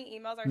so many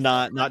emails are so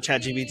Not empty.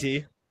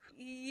 ChatGPT.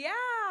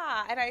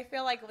 Yeah, and I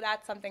feel like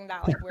that's something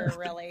that like we're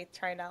really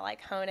trying to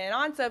like hone in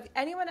on. So if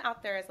anyone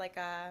out there is like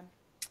a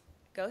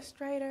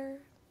ghostwriter,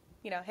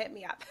 hit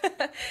me up.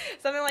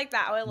 Something like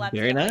that. I would love to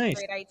Very get like nice.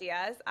 great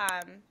ideas.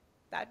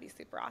 That'd be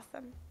super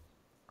awesome.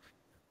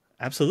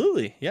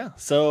 Absolutely. Yeah.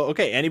 So,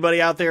 okay,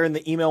 anybody out there in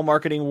the email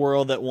marketing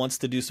world that wants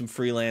to do some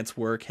freelance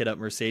work, hit up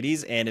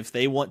Mercedes. And if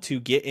they want to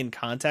get in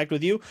contact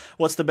with you,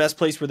 what's the best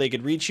place where they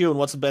could reach you and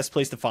what's the best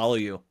place to follow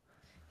you?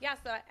 Yeah,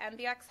 so at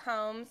MBX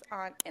Homes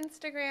on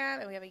Instagram,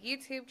 and we have a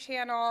YouTube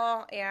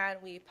channel, and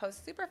we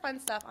post super fun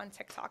stuff on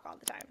TikTok all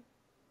the time.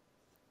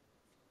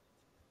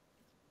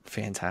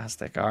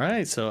 Fantastic. All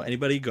right. So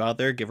anybody go out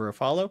there, give her a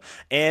follow.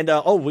 And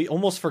we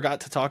almost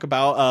forgot to talk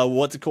about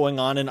what's going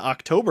on in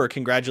October.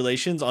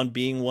 Congratulations on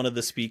being one of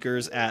the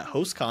speakers at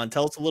HostCon.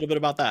 Tell us a little bit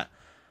about that.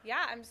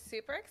 Yeah, I'm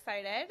super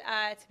excited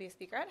to be a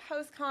speaker at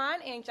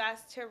HostCon and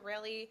just to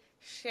really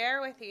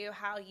share with you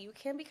how you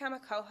can become a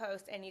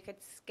co-host and you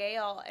could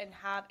scale and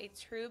have a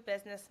true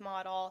business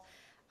model.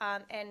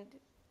 And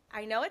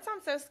I know it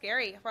sounds so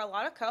scary for a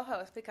lot of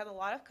co-hosts because a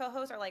lot of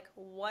co-hosts are like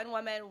one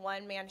woman,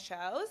 one man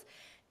shows.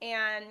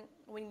 And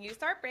when you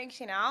start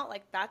branching out,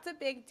 like that's a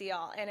big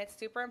deal. And it's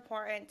super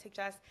important to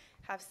just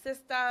have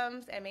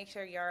systems and make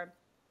sure your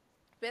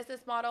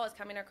business model is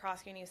coming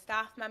across your new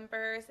staff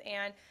members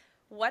and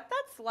what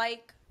that's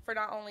like for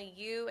not only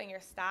you and your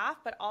staff,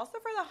 but also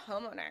for the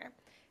homeowner.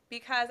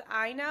 Because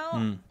I know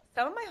Hmm.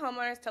 some of my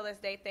homeowners till this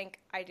day think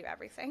I do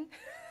everything.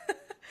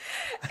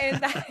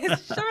 And that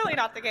is surely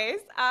not the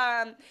case.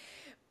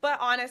 But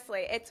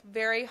honestly, it's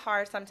very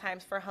hard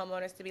sometimes for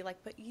homeowners to be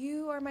like, but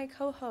you are my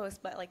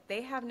co-host. But like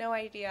they have no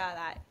idea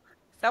that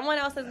someone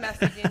else is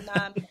messaging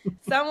them,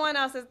 someone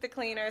else is the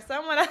cleaner,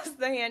 someone else is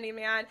the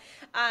handyman.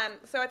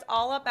 So it's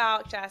all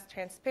about just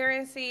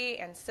transparency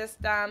and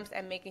systems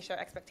and making sure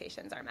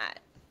expectations are met.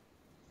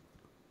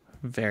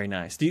 Very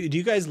nice. Do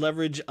you guys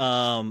leverage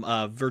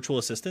virtual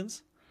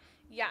assistants?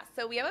 Yeah,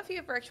 so we have a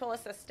few virtual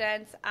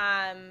assistants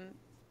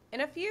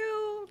in a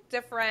few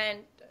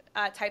different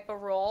type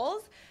of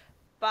roles.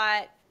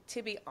 But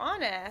to be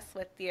honest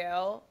with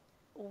you,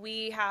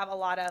 we have a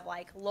lot of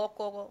like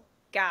local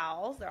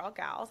gals, they're all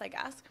gals, I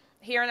guess,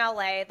 here in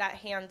LA that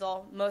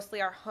handle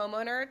mostly our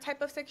homeowner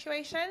type of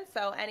situations.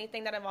 So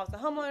anything that involves the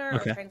homeowner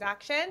or Okay.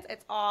 transactions,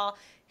 it's all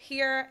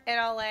here in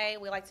LA.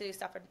 We like to do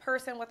stuff in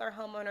person with our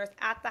homeowners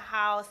at the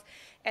house.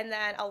 And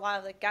then a lot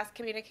of the guest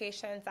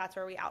communications, that's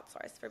where we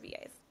outsource for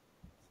VAs.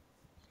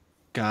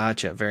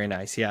 Gotcha. Very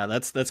nice. Yeah,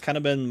 that's kind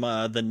of been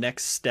the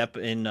next step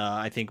in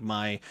I think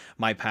my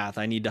path.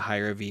 I need to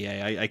hire a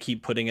VA. I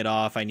keep putting it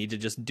off. I need to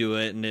just do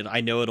it, and I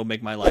know it'll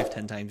make my life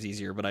 10 times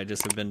easier, but I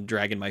just have been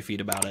dragging my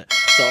feet about it.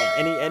 So,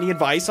 any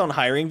advice on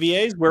hiring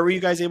VAs? Where were you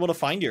guys able to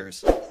find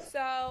yours? So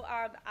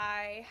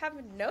I have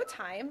no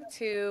time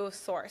to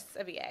source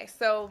a VA.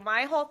 So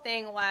my whole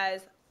thing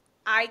was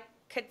I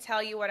could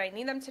tell you what I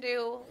need them to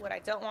do, what I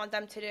don't want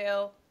them to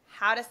do,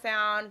 how to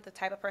sound, the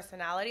type of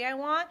personality I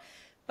want,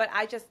 but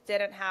I just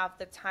didn't have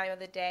the time of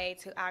the day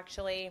to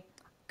actually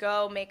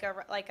go make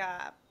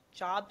a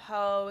job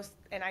post,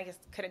 and I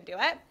just couldn't do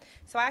it.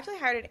 So I actually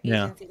hired an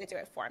Yeah. agency to do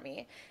it for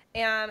me.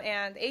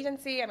 And the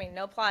agency, I mean,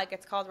 no plug,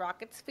 it's called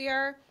Rocket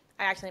Sphere.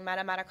 I actually met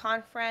them at a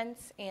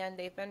conference, and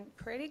they've been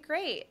pretty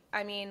great.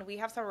 I mean, we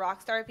have some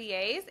rock star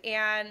VAs,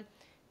 and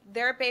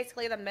they're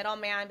basically the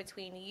middleman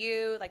between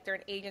you, like they're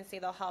an agency,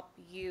 they'll help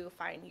you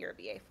find your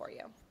VA for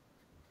you.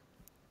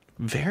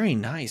 Very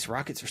nice.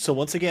 Rockets. So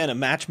once again, a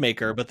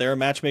matchmaker, but they're a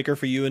matchmaker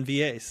for you and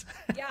VAs.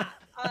 Yeah,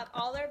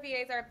 all their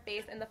VAs are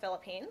based in the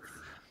Philippines,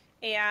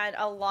 and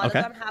a lot of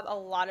Okay. them have a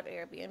lot of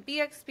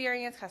Airbnb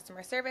experience,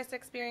 customer service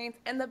experience,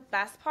 and the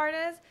best part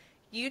is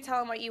you tell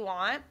them what you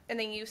want, and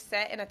then you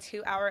sit in a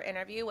 2-hour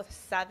interview with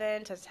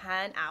 7 to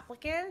 10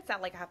 applicants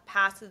that like have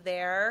passed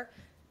their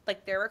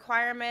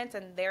requirements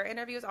and their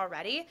interviews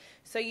already.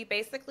 So you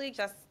basically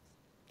just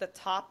the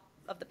top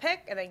of the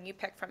pick, and then you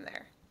pick from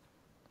there.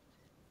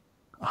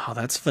 Oh,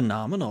 that's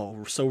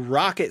phenomenal. So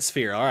Rocket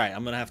Sphere. All right,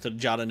 I'm gonna have to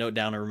jot a note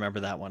down and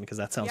remember that one because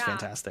that sounds Yeah,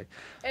 fantastic.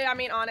 I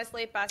mean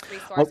honestly, best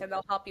resource, Oh, and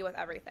they'll help you with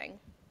everything.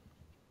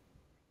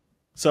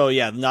 So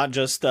yeah, not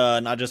just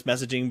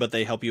messaging, but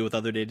they help you with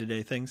other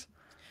day-to-day things.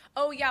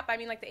 Oh, yeah, but I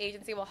mean, like the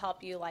agency will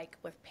help you like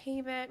with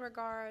payment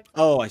regards,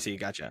 like Oh, I see.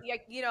 Gotcha.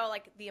 yeah,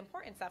 like the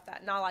important stuff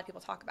that not a lot of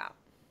people talk about.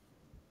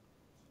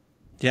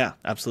 Yeah,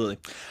 absolutely.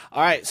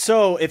 All right.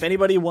 So if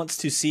anybody wants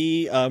to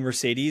see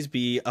Mercedes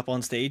be up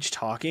on stage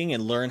talking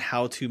and learn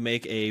how to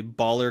make a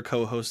baller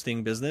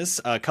co-hosting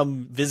business,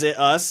 come visit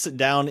us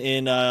down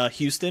in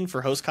Houston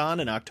for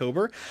HostCon in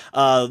October.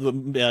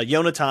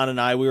 Yonatan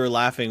and I, we were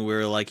laughing. We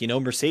were like,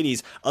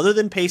 Mercedes, other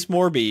than Pace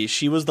Morby,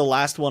 she was the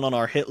last one on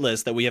our hit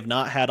list that we have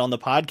not had on the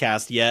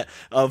podcast yet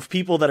of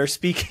people that are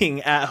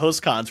speaking at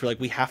HostCons. We're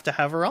like, we have to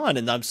have her on.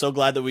 And I'm so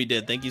glad that we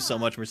did. Thank you so Yeah,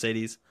 much,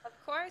 Mercedes. of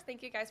course.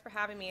 Thank you guys for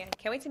having me.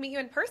 Can't wait to meet you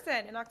in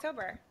person in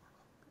October.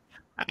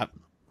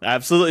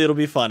 Absolutely. It'll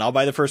be fun. I'll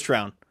buy the first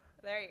round.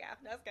 There you go.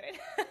 That's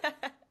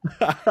good.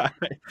 All right.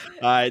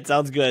 All right.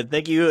 Sounds good.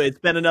 Thank you. It's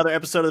been another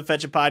episode of the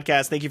Fetch It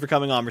Podcast. Thank you for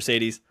coming on,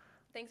 Mercedes.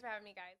 Thanks for having me, guys.